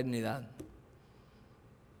puestos en la eternidad.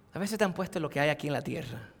 A veces están puestos en lo que hay aquí en la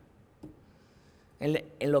tierra.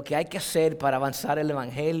 En lo que hay que hacer para avanzar el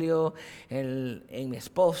evangelio, en mi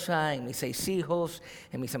esposa, en mis 6 hijos,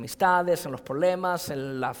 en mis amistades, en los problemas,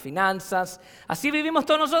 en las finanzas. Así vivimos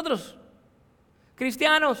todos nosotros,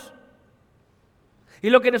 cristianos. Y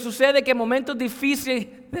lo que nos sucede es que en momentos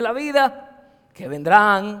difíciles de la vida, que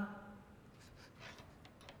vendrán,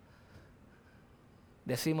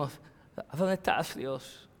 decimos, ¿a dónde estás,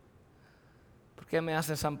 Dios? ¿Por qué me has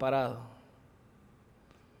desamparado?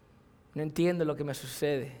 No entiendo lo que me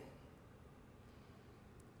sucede.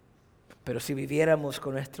 Pero si viviéramos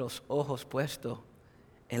con nuestros ojos puestos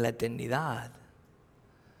en la eternidad,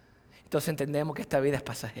 entonces entendemos que esta vida es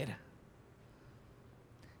pasajera.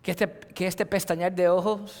 Que este pestañear de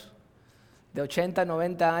ojos de 80,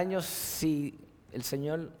 90 años, si el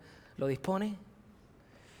Señor lo dispone,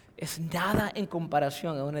 es nada en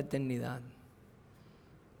comparación a una eternidad.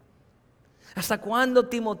 ¿Hasta cuándo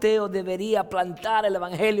Timoteo debería plantar el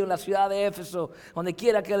evangelio en la ciudad de Éfeso, donde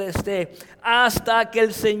quiera que él esté? Hasta que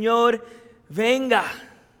el Señor venga.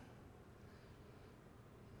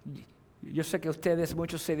 Yo sé que ustedes,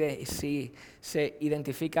 muchos se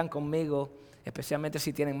identifican conmigo, especialmente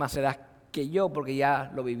si tienen más edad que yo, porque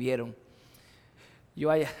ya lo vivieron.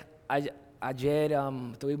 Ayer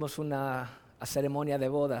tuvimos una ceremonia de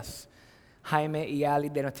bodas. Jaime y Ali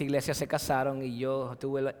de nuestra iglesia se casaron y yo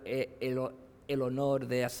tuve el honor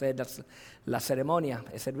de hacer la ceremonia,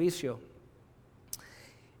 el servicio.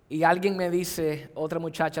 Y alguien me dice, otra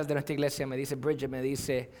muchacha de nuestra iglesia me dice, Bridget me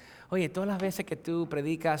dice, oye, todas las veces que tú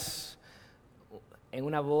predicas en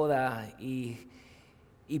una boda y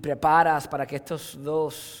preparas para que estos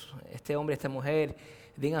dos, este hombre y esta mujer,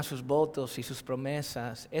 digan sus votos y sus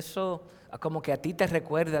promesas, eso como que a ti te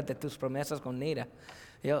recuerda de tus promesas con Nira.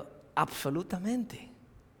 Yo, absolutamente.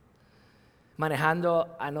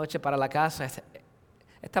 Manejando anoche para la casa,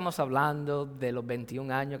 Estamos hablando de los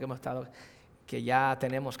 21 años que hemos estado, que ya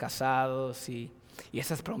tenemos casados y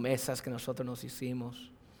esas promesas que nosotros nos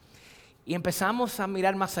hicimos. Y empezamos a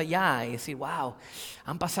mirar más allá y decir, wow,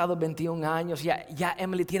 han pasado 21 años, ya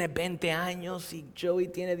Emily tiene 20 años y Joey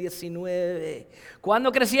tiene 19.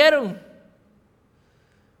 ¿Cuándo crecieron?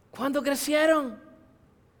 ¿Cuándo crecieron?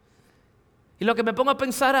 Y lo que me pongo a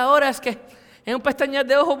pensar ahora es que en un pestañear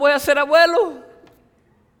de ojos voy a ser abuelo.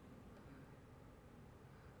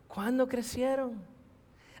 ¿Cuándo crecieron?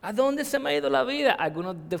 ¿A dónde se me ha ido la vida?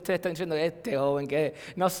 Algunos de ustedes están diciendo, este joven que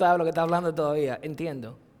no sabe lo que está hablando todavía.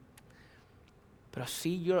 Entiendo. Pero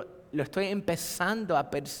sí yo lo estoy empezando a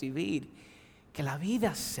percibir, que la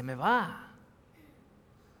vida se me va.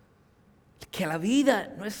 Que la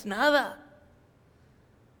vida no es nada.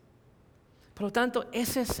 Por lo tanto,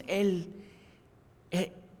 esa es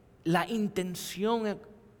la intención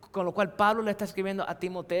con la cual Pablo le está escribiendo a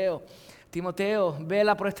Timoteo. Timoteo,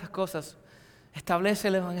 vela por estas cosas. Establece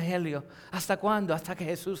el evangelio. ¿Hasta cuándo? Hasta que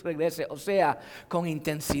Jesús regrese. O sea, con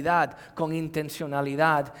intensidad, con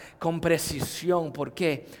intencionalidad, con precisión. ¿Por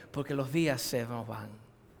qué? Porque los días se nos van.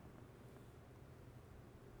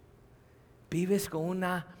 ¿Vives con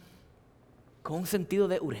un sentido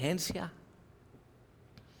de urgencia?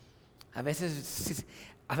 A veces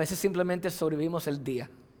simplemente sobrevivimos el día.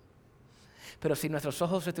 Pero si nuestros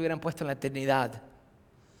ojos estuvieran puestos en la eternidad,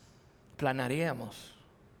 planearíamos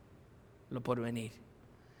lo porvenir.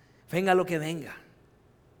 Venga lo que venga.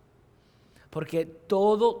 Porque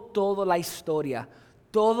toda la historia,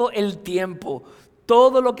 todo el tiempo,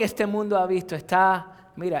 todo lo que este mundo ha visto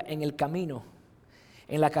está, mira, en el camino,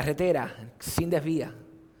 en la carretera, sin desvía,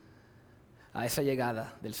 a esa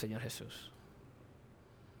llegada del Señor Jesús.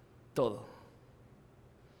 Todo.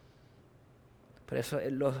 Por eso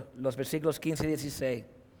los versículos 15 y 16,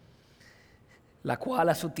 la cual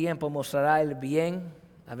a su tiempo mostrará el bien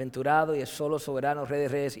aventurado y el solo soberano, Rey de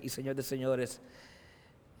reyes y Señor de señores.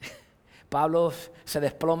 Pablo se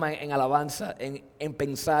desploma en alabanza, en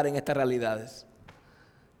pensar en estas realidades.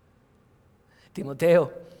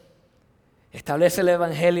 Timoteo, establece el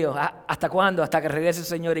evangelio. ¿Hasta cuándo? Hasta que regrese el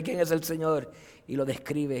Señor. ¿Y quién es el Señor? Y lo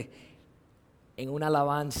describe en una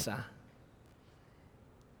alabanza.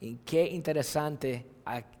 Y qué interesante.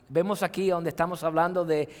 Vemos aquí donde estamos hablando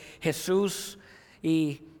de Jesús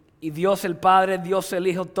y Dios el Padre, Dios el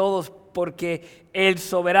Hijo, todos, porque el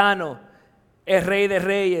soberano, el Rey de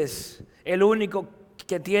reyes, el único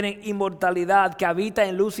que tiene inmortalidad, que habita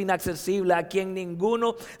en luz inaccesible, a quien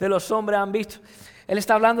ninguno de los hombres han visto. Él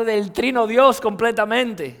está hablando del trino Dios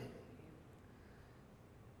completamente.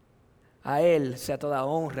 A Él sea toda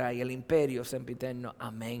honra y el imperio sempiterno.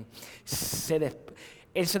 Amén.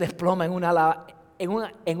 Él se desploma en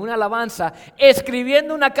una alabanza,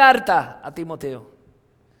 escribiendo una carta a Timoteo.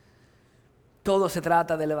 Todo se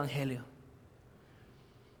trata del evangelio.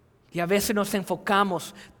 Y a veces nos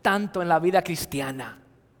enfocamos tanto en la vida cristiana,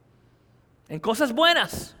 en cosas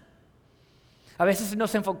buenas. A veces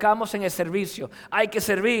nos enfocamos en el servicio. Hay que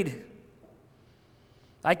servir.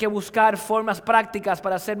 Hay que buscar formas prácticas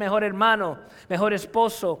para ser mejor hermano, mejor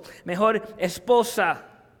esposo, mejor esposa.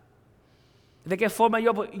 De qué forma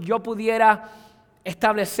yo pudiera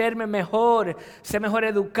establecerme mejor, ser mejor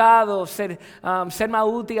educado, ser más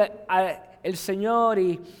útil al Señor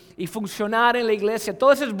y funcionar en la iglesia.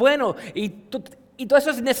 Todo eso es bueno y todo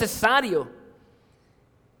eso es necesario.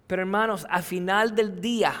 Pero hermanos, al final del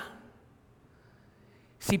día,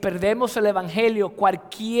 si perdemos el evangelio,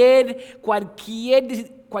 cualquier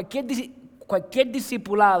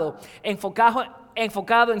discipulado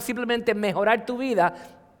enfocado en simplemente mejorar tu vida,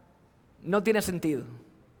 no tiene sentido.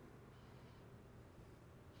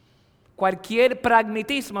 Cualquier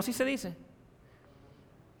pragmatismo, así se dice,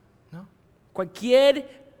 ¿no?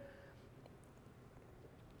 Cualquier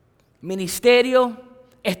ministerio,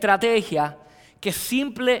 estrategia que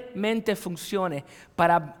simplemente funcione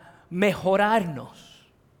para mejorarnos,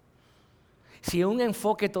 si un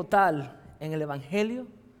enfoque total en el evangelio,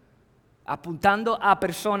 apuntando a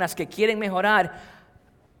personas que quieren mejorar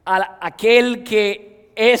a aquel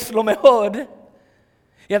que es lo mejor,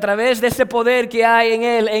 y a través de ese poder que hay en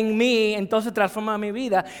Él, en mí, entonces transforma mi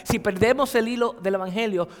vida. Si perdemos el hilo del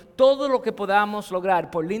evangelio, todo lo que podamos lograr,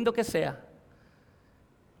 por lindo que sea,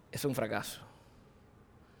 es un fracaso.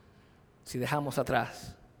 Si dejamos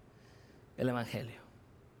atrás el evangelio.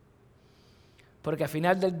 Porque al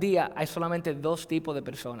final del día hay solamente dos tipos de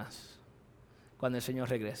personas cuando el Señor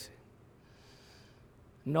regrese.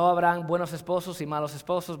 No habrán buenos esposos y malos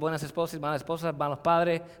esposos, buenas esposas y malas esposas, malos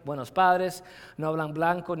padres, buenos padres. No habrán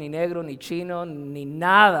blanco, ni negro, ni chino, ni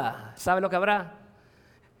nada. ¿Sabe lo que habrá?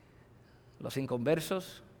 Los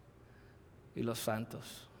inconversos y los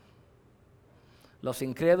santos, los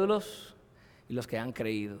incrédulos y los que han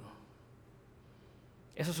creído.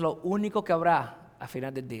 Eso es lo único que habrá al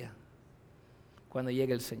final del día, cuando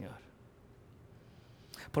llegue el Señor.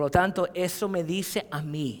 Por lo tanto, eso me dice a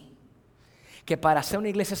mí que para ser una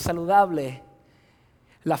iglesia saludable,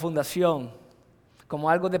 la fundación, como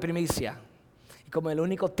algo de primicia, y como el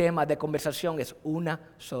único tema de conversación es una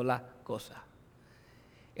sola cosa: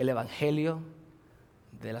 el Evangelio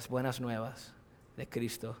de las buenas nuevas de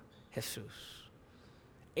Cristo Jesús.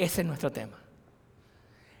 Ese es nuestro tema.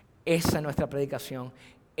 Esa es nuestra predicación.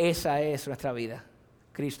 Esa es nuestra vida.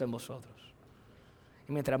 Cristo en vosotros.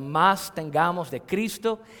 Y mientras más tengamos de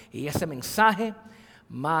Cristo y ese mensaje,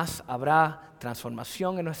 más habrá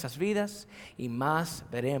transformación en nuestras vidas y más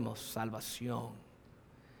veremos salvación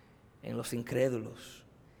en los incrédulos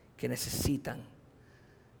que necesitan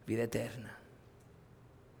vida eterna.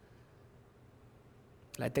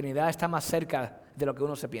 La eternidad está más cerca de lo que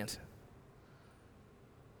uno se piensa.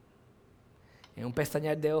 En un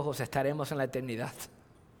pestañear de ojos estaremos en la eternidad.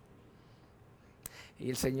 Y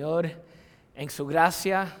el Señor, en su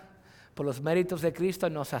gracia, por los méritos de Cristo,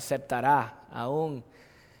 nos aceptará aún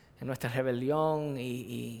en nuestra rebelión.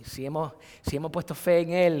 Y si hemos puesto fe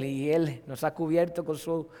en Él y Él nos ha cubierto con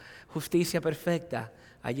su justicia perfecta,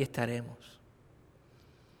 allí estaremos.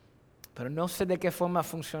 Pero no sé de qué forma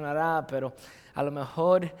funcionará, pero a lo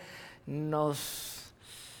mejor nos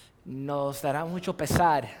dará mucho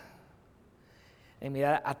pesar en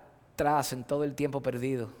mirar atrás en todo el tiempo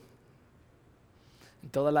perdido,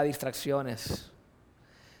 en todas las distracciones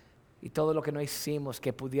y todo lo que no hicimos,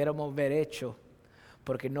 que pudiéramos haber hecho,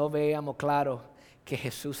 porque no veíamos claro que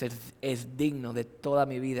Jesús es digno de toda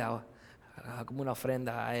mi vida, como una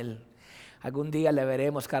ofrenda a Él. Algún día le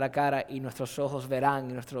veremos cara a cara y nuestros ojos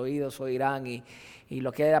verán y nuestros oídos oirán, y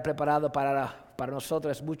lo que Él ha preparado para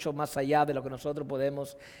nosotros es mucho más allá de lo que nosotros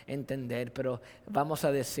podemos entender. Pero vamos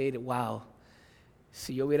a decir, wow,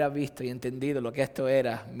 si yo hubiera visto y entendido lo que esto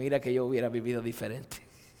era, mira que yo hubiera vivido diferente.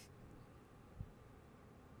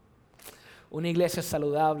 Una iglesia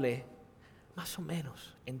saludable, más o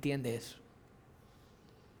menos, entiende eso.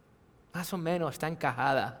 Más o menos está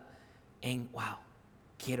encajada en, wow,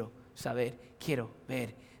 quiero saber, quiero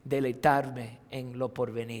ver, deleitarme en lo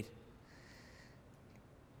porvenir.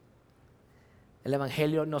 El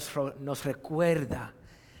Evangelio nos recuerda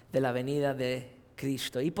de la venida de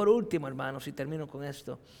Cristo. Y por último, hermanos, y termino con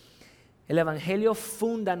esto, el Evangelio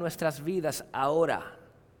funda nuestras vidas ahora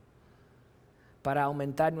para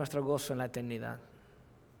aumentar nuestro gozo en la eternidad.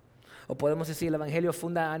 O podemos decir, el Evangelio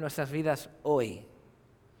funda nuestras vidas hoy.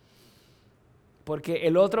 Porque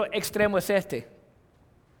el otro extremo es este.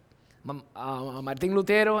 Martín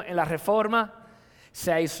Lutero en la Reforma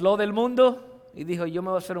se aisló del mundo y dijo, yo me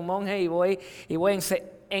voy a hacer un monje y voy a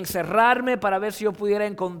encerrarme para ver si yo pudiera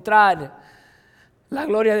encontrar la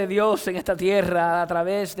gloria de Dios en esta tierra a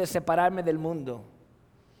través de separarme del mundo.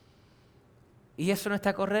 Y eso no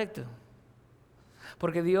está correcto.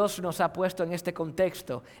 Porque Dios nos ha puesto en este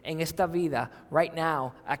contexto, en esta vida, right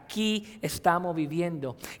now. Aquí estamos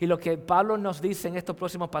viviendo. Y lo que Pablo nos dice en estos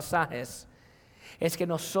próximos pasajes es que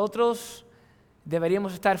nosotros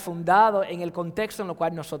deberíamos estar fundados en el contexto en el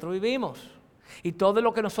cual nosotros vivimos. Y todo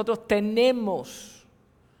lo que nosotros tenemos,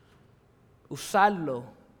 usarlo,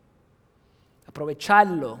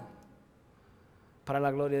 aprovecharlo para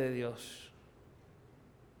la gloria de Dios.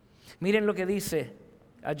 Miren lo que dice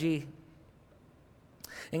allí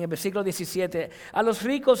en el versículo 17. A los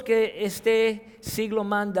ricos que este siglo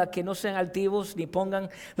manda que no sean altivos ni pongan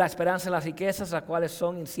la esperanza en las riquezas, las cuales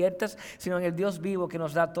son inciertas, sino en el Dios vivo que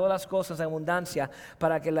nos da todas las cosas en abundancia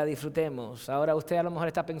para que la disfrutemos. Ahora usted a lo mejor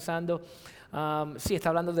está pensando, sí, está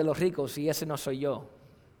hablando de los ricos y ese no soy yo.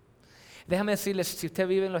 Déjame decirles, si usted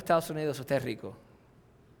vive en los Estados Unidos, usted es rico.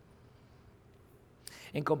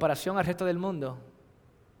 En comparación al resto del mundo,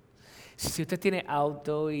 si usted tiene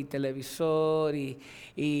auto y televisor y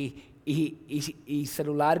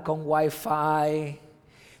celular con Wi-Fi,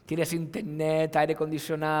 tienes internet, aire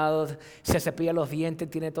acondicionado, se cepilla los dientes,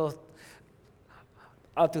 tiene todos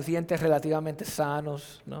tus dientes relativamente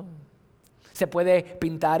sanos, ¿no? Se puede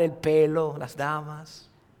pintar el pelo, las damas,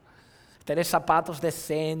 tener zapatos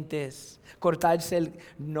decentes, cortarse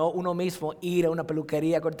uno mismo, ir a una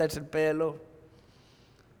peluquería a cortarse el pelo.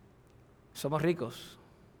 Somos ricos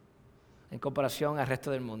en comparación al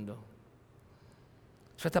resto del mundo.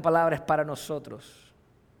 Esta palabra es para nosotros.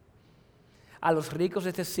 A los ricos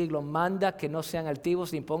de este siglo manda que no sean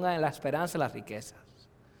altivos ni pongan en la esperanza las riquezas.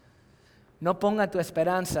 No pongan tus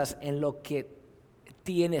esperanzas en lo que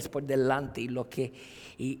tienes por delante y lo que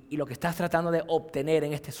estás tratando de obtener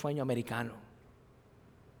en este sueño americano.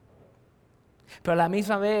 Pero a la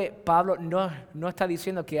misma vez, Pablo no está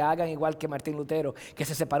diciendo que hagan igual que Martín Lutero, que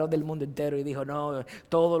se separó del mundo entero y dijo, no,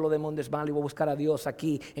 todo lo del mundo es malo y voy a buscar a Dios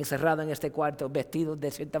aquí, encerrado en este cuarto, vestido de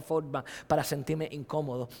cierta forma para sentirme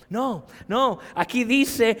incómodo. No, aquí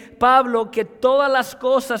dice Pablo que todas las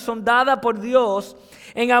cosas son dadas por Dios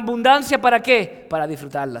en abundancia, ¿para qué? Para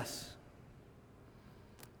disfrutarlas.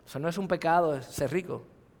 O sea, no es un pecado ser rico,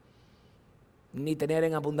 ni tener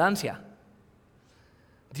en abundancia.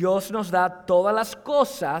 Dios nos da todas las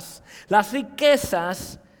cosas, las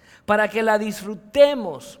riquezas, para que las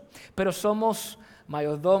disfrutemos. Pero somos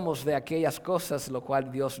mayordomos de aquellas cosas, lo cual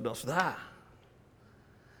Dios nos da.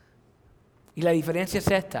 Y la diferencia es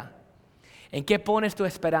esta. ¿En qué pones tu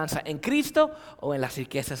esperanza? ¿En Cristo o en las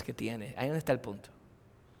riquezas que tienes? Ahí donde está el punto.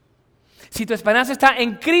 Si tu esperanza está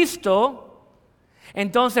en Cristo,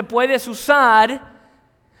 entonces puedes usar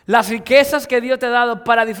las riquezas que Dios te ha dado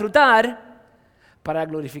para disfrutar, para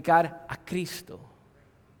glorificar a Cristo,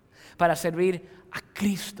 para servir a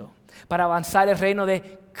Cristo, para avanzar el reino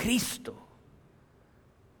de Cristo.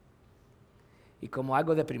 Y como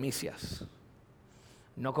algo de primicias,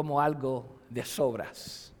 no como algo de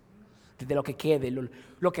sobras, de lo que quede,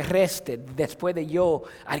 lo que reste, después de yo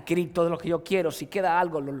adquirir todo lo que yo quiero, si queda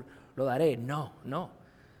algo lo daré. No.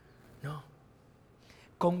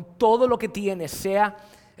 Con todo lo que tienes, sea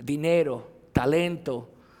dinero, talento,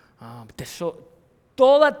 tesoro,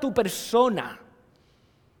 toda tu persona,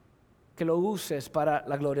 que lo uses para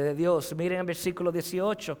la gloria de Dios. Miren el versículo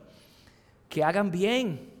 18, que hagan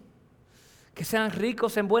bien, que sean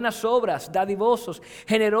ricos en buenas obras, dadivosos,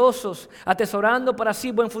 generosos, atesorando para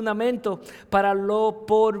sí buen fundamento para lo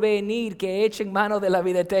porvenir, que echen mano de la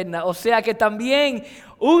vida eterna. O sea que también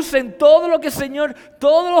usen todo lo que el Señor,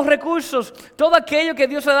 todos los recursos, todo aquello que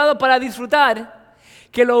Dios ha dado para disfrutar,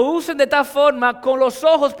 que lo usen de tal forma con los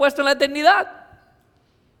ojos puestos en la eternidad,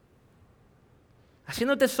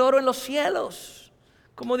 haciendo tesoro en los cielos,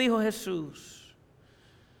 como dijo Jesús.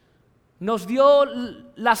 Nos dio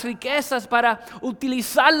las riquezas para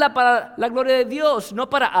utilizarlas para la gloria de Dios, no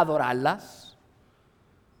para adorarlas.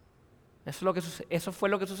 Eso fue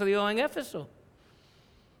lo que sucedió en Éfeso.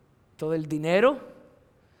 Todo el dinero,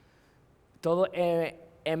 todo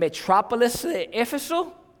en Metrópolis de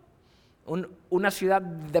Éfeso, una ciudad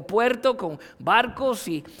de puerto con barcos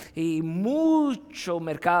y mucho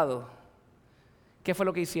mercado. ¿Qué fue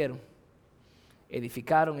lo que hicieron?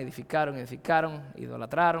 Edificaron,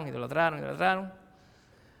 idolatraron.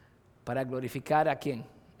 ¿Para glorificar a quién?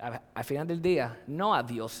 Al final del día, no a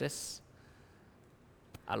dioses,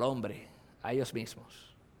 al hombre, a ellos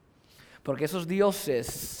mismos. Porque esos dioses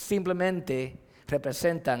simplemente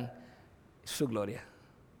representan su gloria,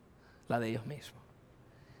 la de ellos mismos.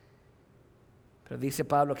 Pero dice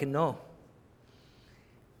Pablo que no.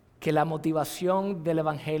 Que la motivación del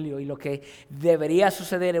Evangelio y lo que debería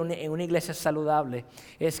suceder en una iglesia saludable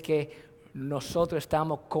es que nosotros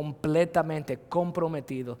estamos completamente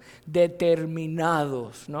comprometidos,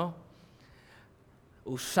 determinados, ¿no?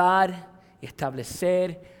 Usar y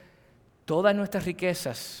establecer todas nuestras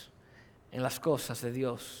riquezas en las cosas de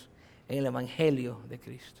Dios, en el Evangelio de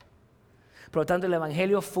Cristo. Por lo tanto, el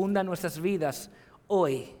Evangelio funda nuestras vidas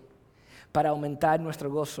hoy para aumentar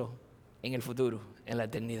nuestro gozo en el futuro, en la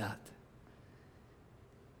eternidad.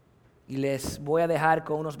 Y les voy a dejar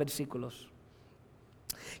con unos versículos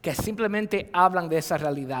que simplemente hablan de esa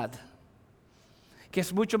realidad, que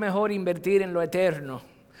es mucho mejor invertir en lo eterno,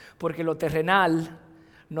 porque lo terrenal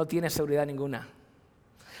no tiene seguridad ninguna.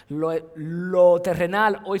 Lo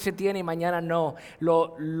terrenal hoy se tiene y mañana no.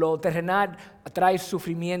 Lo terrenal trae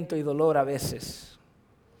sufrimiento y dolor a veces.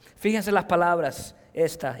 Fíjense las palabras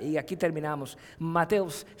y aquí terminamos. Mateo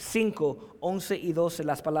 5, 11 y 12,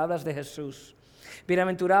 las palabras de Jesús.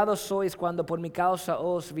 Bienaventurados sois cuando por mi causa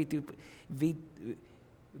os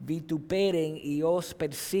vituperen y os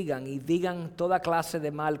persigan y digan toda clase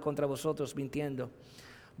de mal contra vosotros mintiendo.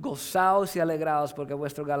 Gozaos y alegraos, porque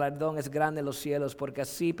vuestro galardón es grande en los cielos, porque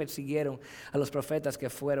así persiguieron a los profetas que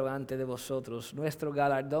fueron antes de vosotros. Nuestro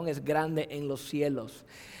galardón es grande en los cielos.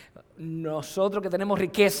 Nosotros que tenemos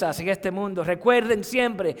riquezas en este mundo, recuerden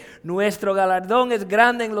siempre, nuestro galardón es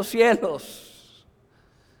grande en los cielos.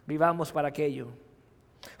 Vivamos para aquello.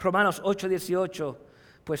 Romanos 8:18.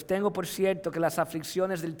 Pues tengo por cierto que las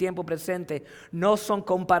aflicciones del tiempo presente no son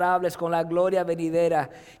comparables con la gloria venidera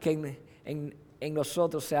que en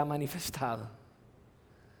nosotros se ha manifestado.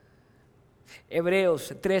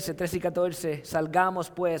 Hebreos 13 y 14. Salgamos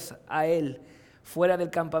pues a él fuera del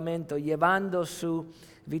campamento, llevando su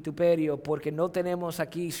vituperio, porque no tenemos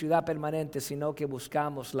aquí ciudad permanente, sino que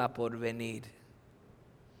buscamos la porvenir.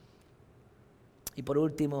 Y por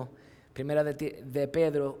último, primera de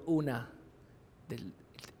Pedro 1,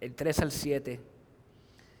 el 3 al 7.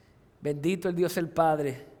 Bendito el Dios el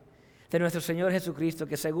Padre de nuestro Señor Jesucristo,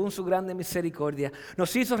 que según su grande misericordia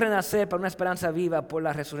nos hizo renacer para una esperanza viva por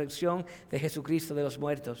la resurrección de Jesucristo de los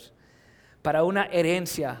muertos, para una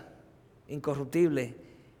herencia incorruptible,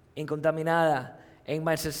 incontaminada e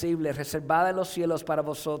inmarcesible, reservada en los cielos para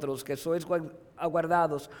vosotros, que sois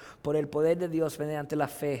aguardados por el poder de Dios mediante la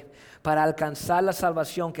fe, para alcanzar la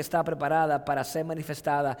salvación que está preparada para ser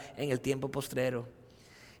manifestada en el tiempo postrero,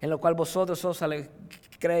 en lo cual vosotros os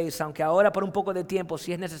creéis, aunque ahora por un poco de tiempo,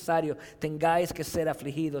 si es necesario, tengáis que ser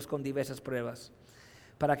afligidos con diversas pruebas,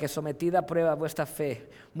 para que sometida a prueba vuestra fe,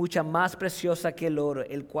 mucha más preciosa que el oro,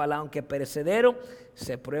 el cual aunque perecedero,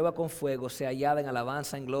 se prueba con fuego, sea hallada en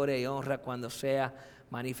alabanza, en gloria y honra cuando sea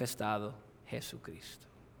manifestado Jesucristo.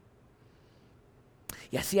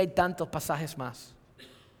 Y así hay tantos pasajes más.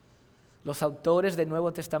 Los autores del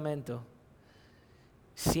Nuevo Testamento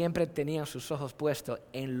siempre tenían sus ojos puestos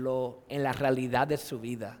en la realidad de su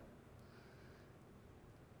vida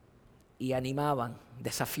y animaban,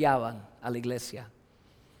 desafiaban a la iglesia.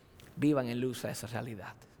 Vivan en luz a esa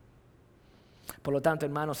realidad. Por lo tanto,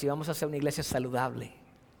 hermanos, si vamos a hacer una iglesia saludable,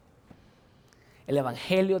 el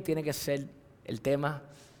evangelio tiene que ser el tema,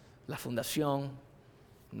 la fundación,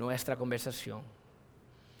 nuestra conversación.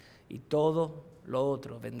 Y todo lo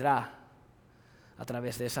otro vendrá a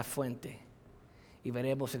través de esa fuente. Y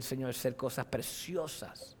veremos el Señor hacer cosas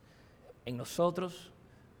preciosas en nosotros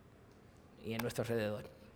y en nuestro alrededor.